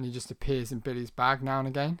 and he just appears in Billy's bag now and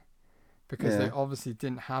again, because they obviously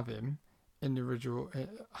didn't have him in the original,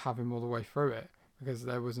 have him all the way through it, because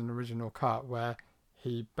there was an original cut where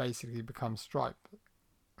he basically becomes Stripe,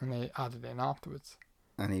 and they added it in afterwards.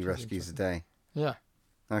 And he rescues the day. Yeah.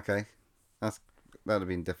 Okay, that'd have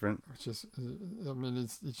been different. Which is, I mean,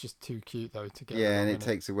 it's just too cute though to get. Yeah, and it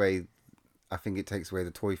takes away. I think it takes away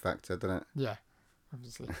the toy factor, doesn't it? Yeah,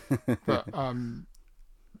 obviously. But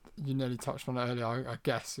you nearly touched on it earlier. I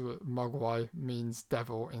guess Mogwai means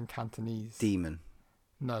devil in Cantonese. Demon.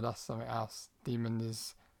 No, that's something else. Demon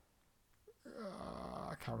is...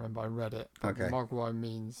 I can't remember. I read it. But Okay. Mogwai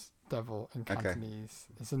means devil in Cantonese.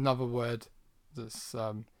 It's another word that's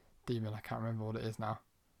demon. I can't remember what it is now.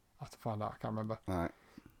 I have to find out. I can't remember. All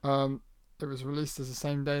right. It was released as the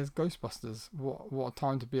same day as Ghostbusters. What a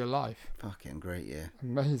time to be alive. Fucking great year.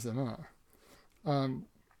 Amazing, isn't it?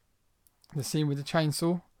 The scene with the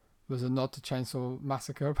chainsaw was a nod to Chainsaw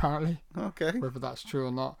Massacre, apparently. Okay. Whether that's true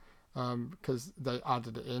or not, because they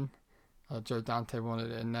added it in. Joe Dante wanted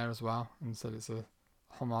it in there as well and said it's a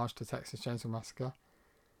homage to Texas Chainsaw Massacre.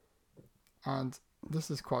 And this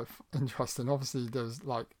is quite interesting. Obviously, there's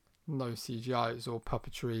like no CGI; it's all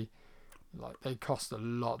puppetry. Like they cost a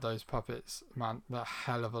lot. Those puppets, man, a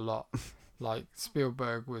hell of a lot. Like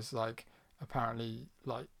Spielberg was like apparently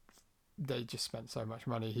like they just spent so much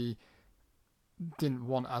money. He didn't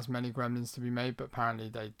want as many Gremlins to be made, but apparently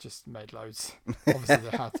they just made loads. Obviously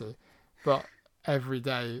they had to, but every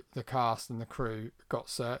day the cast and the crew got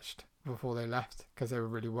searched before they left because they were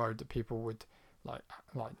really worried that people would like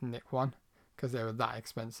nick one because they were that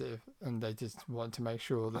expensive, and they just wanted to make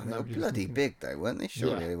sure that They were nobody was bloody nicking- big though, weren't they?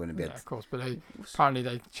 Surely Yeah, they wouldn't be yeah, able of course, but apparently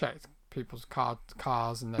they checked people's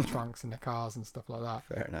cars and their trunks in their cars and stuff like that,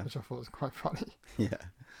 Fair enough. which I thought was quite funny. Yeah.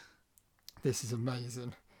 This is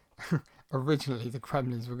amazing. Originally, the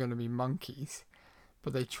Gremlins were going to be monkeys,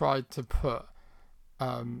 but they tried to put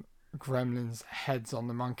Gremlins' heads on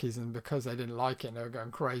the monkeys, and because they didn't like it and they were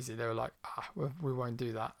going crazy, they were like, we won't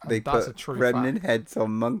do that. And They that's put a true gremlin fact. heads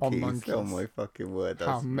on monkeys. monkeys. Oh my fucking word, that's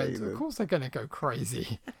How mental. amazing. Of course they're going to go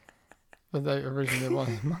crazy. But they originally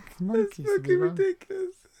wanted monkeys That's to be fucking around.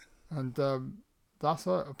 ridiculous. And that's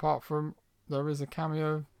it. Apart from, there is a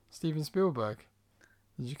cameo of Steven Spielberg.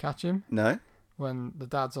 Did you catch him? No? When the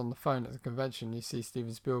dad's on the phone at the convention, you see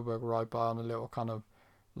Steven Spielberg ride by on a little kind of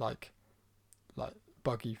like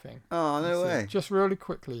buggy thing. Oh, You no see way. him. Just really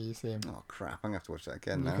quickly you see him Oh crap, I'm going to have to watch that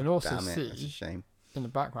again You now. can also Damn it, see- that's a shame. in the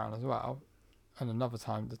background as well. And another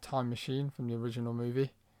time, the time machine from the original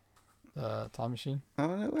movie. Time machine. Oh,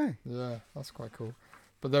 no way. Yeah, that's quite cool.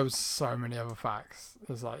 But there was so many other facts.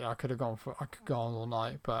 It's like I could go on all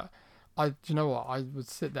night, but do you know what? I would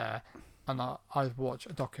sit there and I'd watch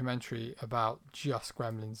a documentary about just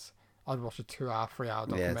Gremlins. I'd watch a 2-hour, 3-hour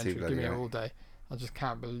Yeah, documentary. too Give me bloody it right. all day. I just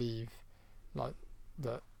can't believe like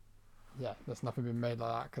that. Yeah, there's nothing been made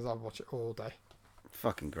like that because I'd watch it all day.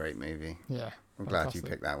 Fucking great movie. Yeah, I'm glad you fantastic.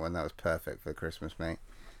 picked that one. That was perfect for Christmas, mate.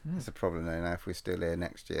 That's a problem though. Now, if we're still here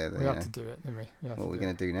next year, then We you had know, to do it, didn't we? what are we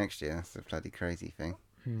going to do next year? That's the bloody crazy thing.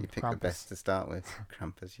 You picked the best to start with.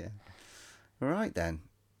 Krampus, yeah. All right then.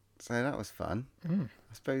 So that was fun. I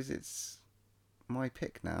suppose it's my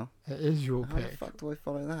pick now. It is your How the pick. fuck do I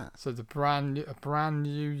follow that? So a brand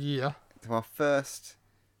new year. To our first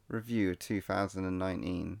review of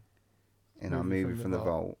 2019 in our movie from the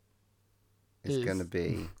vault is Is- going to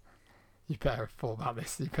be You better have thought about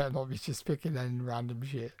this. You better not be just picking any random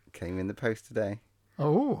shit. came in the post today.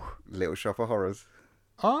 Oh. Little Shop of Horrors.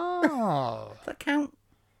 Oh. Does that count?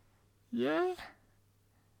 Yeah.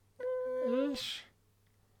 Ish.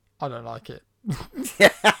 I don't like it.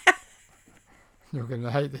 You're going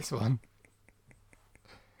to hate this one.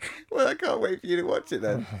 Well, I can't wait for you to watch it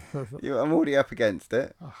then. I'm already up against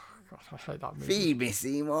it. God, I hate that movie. Feed me, I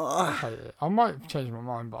Seymour. hate it. I might change my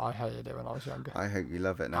mind, but I hated it when I was younger. I hope you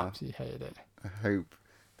love it now. Absolutely hated it. I hope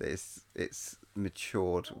that it's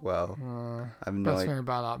matured well. I have Best thing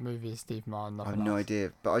about that movie is Steve Martin. I have nothing no else.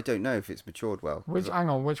 idea, but I don't know if it's matured well. Hang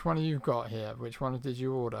on, which one have you got here? Which one did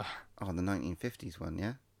you order? Oh, the 1950s one,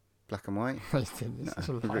 yeah? Black and white? It's such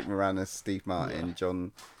a lie. Rick Moranis, Steve Martin,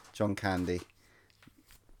 John Candy.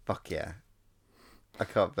 Fuck yeah. I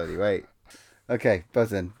can't bloody wait. Okay,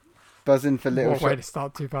 buzzing. Buzzing for Little What way Shop. to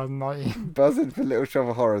start 2019? Buzzing for Little Shop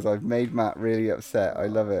of Horrors. I've made Matt really upset. I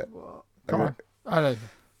love it. Come on. I don't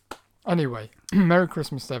know. Anyway, Merry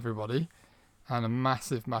Christmas to everybody, and a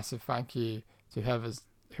massive, massive thank you to whoever's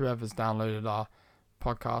downloaded our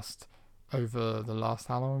podcast over the last,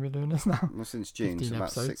 how long have we been doing this now? Well, since June, 15 so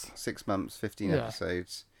about episodes. six months, 15 Yeah.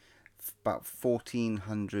 episodes, about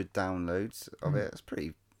 1,400 downloads of it.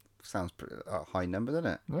 It's sounds pretty a high number, doesn't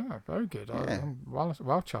it? Yeah, very good. Yeah. I'm well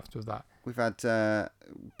chuffed with that. We've had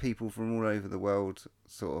people from all over the world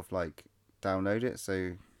sort of like download it.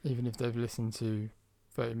 So Even if they've listened to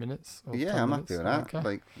 30 minutes. Or yeah, 10 I'm minutes, happy with that. okay.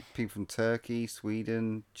 Like people from Turkey,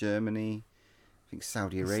 Sweden, Germany, I think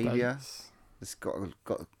Saudi Arabia. States, It's got all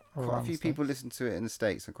quite a around few the people States. listen to it in the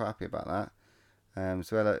States. I'm quite happy about that.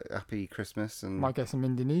 So happy Christmas and Might get some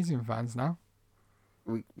Indonesian fans now.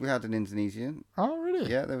 We had an Indonesian. Oh, really?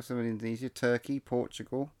 Yeah, there was some in Indonesia, Turkey,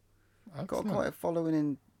 Portugal. Got Excellent. quite a following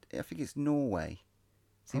in. I think it's Norway.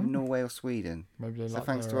 It's either Norway or Sweden. Maybe they So like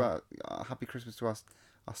thanks their, to our Happy Christmas to us,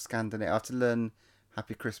 our Scandinavian. I have to learn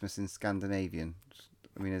Happy Christmas in Scandinavian.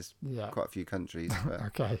 I mean, there's Yeah. quite a few countries, but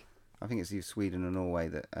Okay. I think it's either Sweden or Norway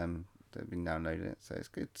that have been downloading it. So it's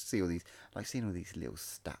good to see all these. I like seeing all these little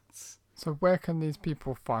stats. So where can these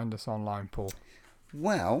people find us online, Paul?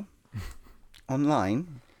 Well,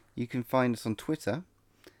 online, you can find us on Twitter,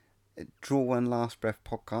 at Draw One Last Breath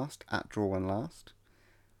Podcast, at Draw One Last.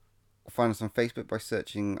 Or find us on Facebook by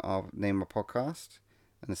searching our name of podcast,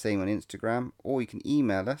 and the same on Instagram. Or you can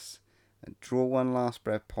email us at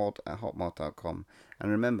draw1lastbreathpod@hotmail.com.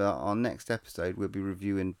 And remember, our next episode we'll be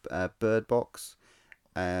reviewing Bird Box.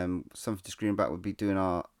 Something to scream about. We'll be doing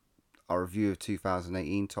our review of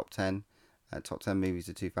 2018 top 10 movies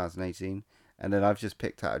of 2018, and then I've just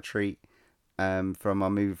picked out a treat from our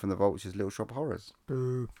movie from the vault, which is Little Shop of Horrors.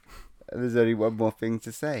 Boo. And there's only one more thing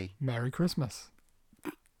to say. Merry Christmas.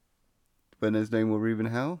 When there's no more Reuben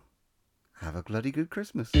Hell, have a bloody good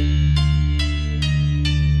Christmas.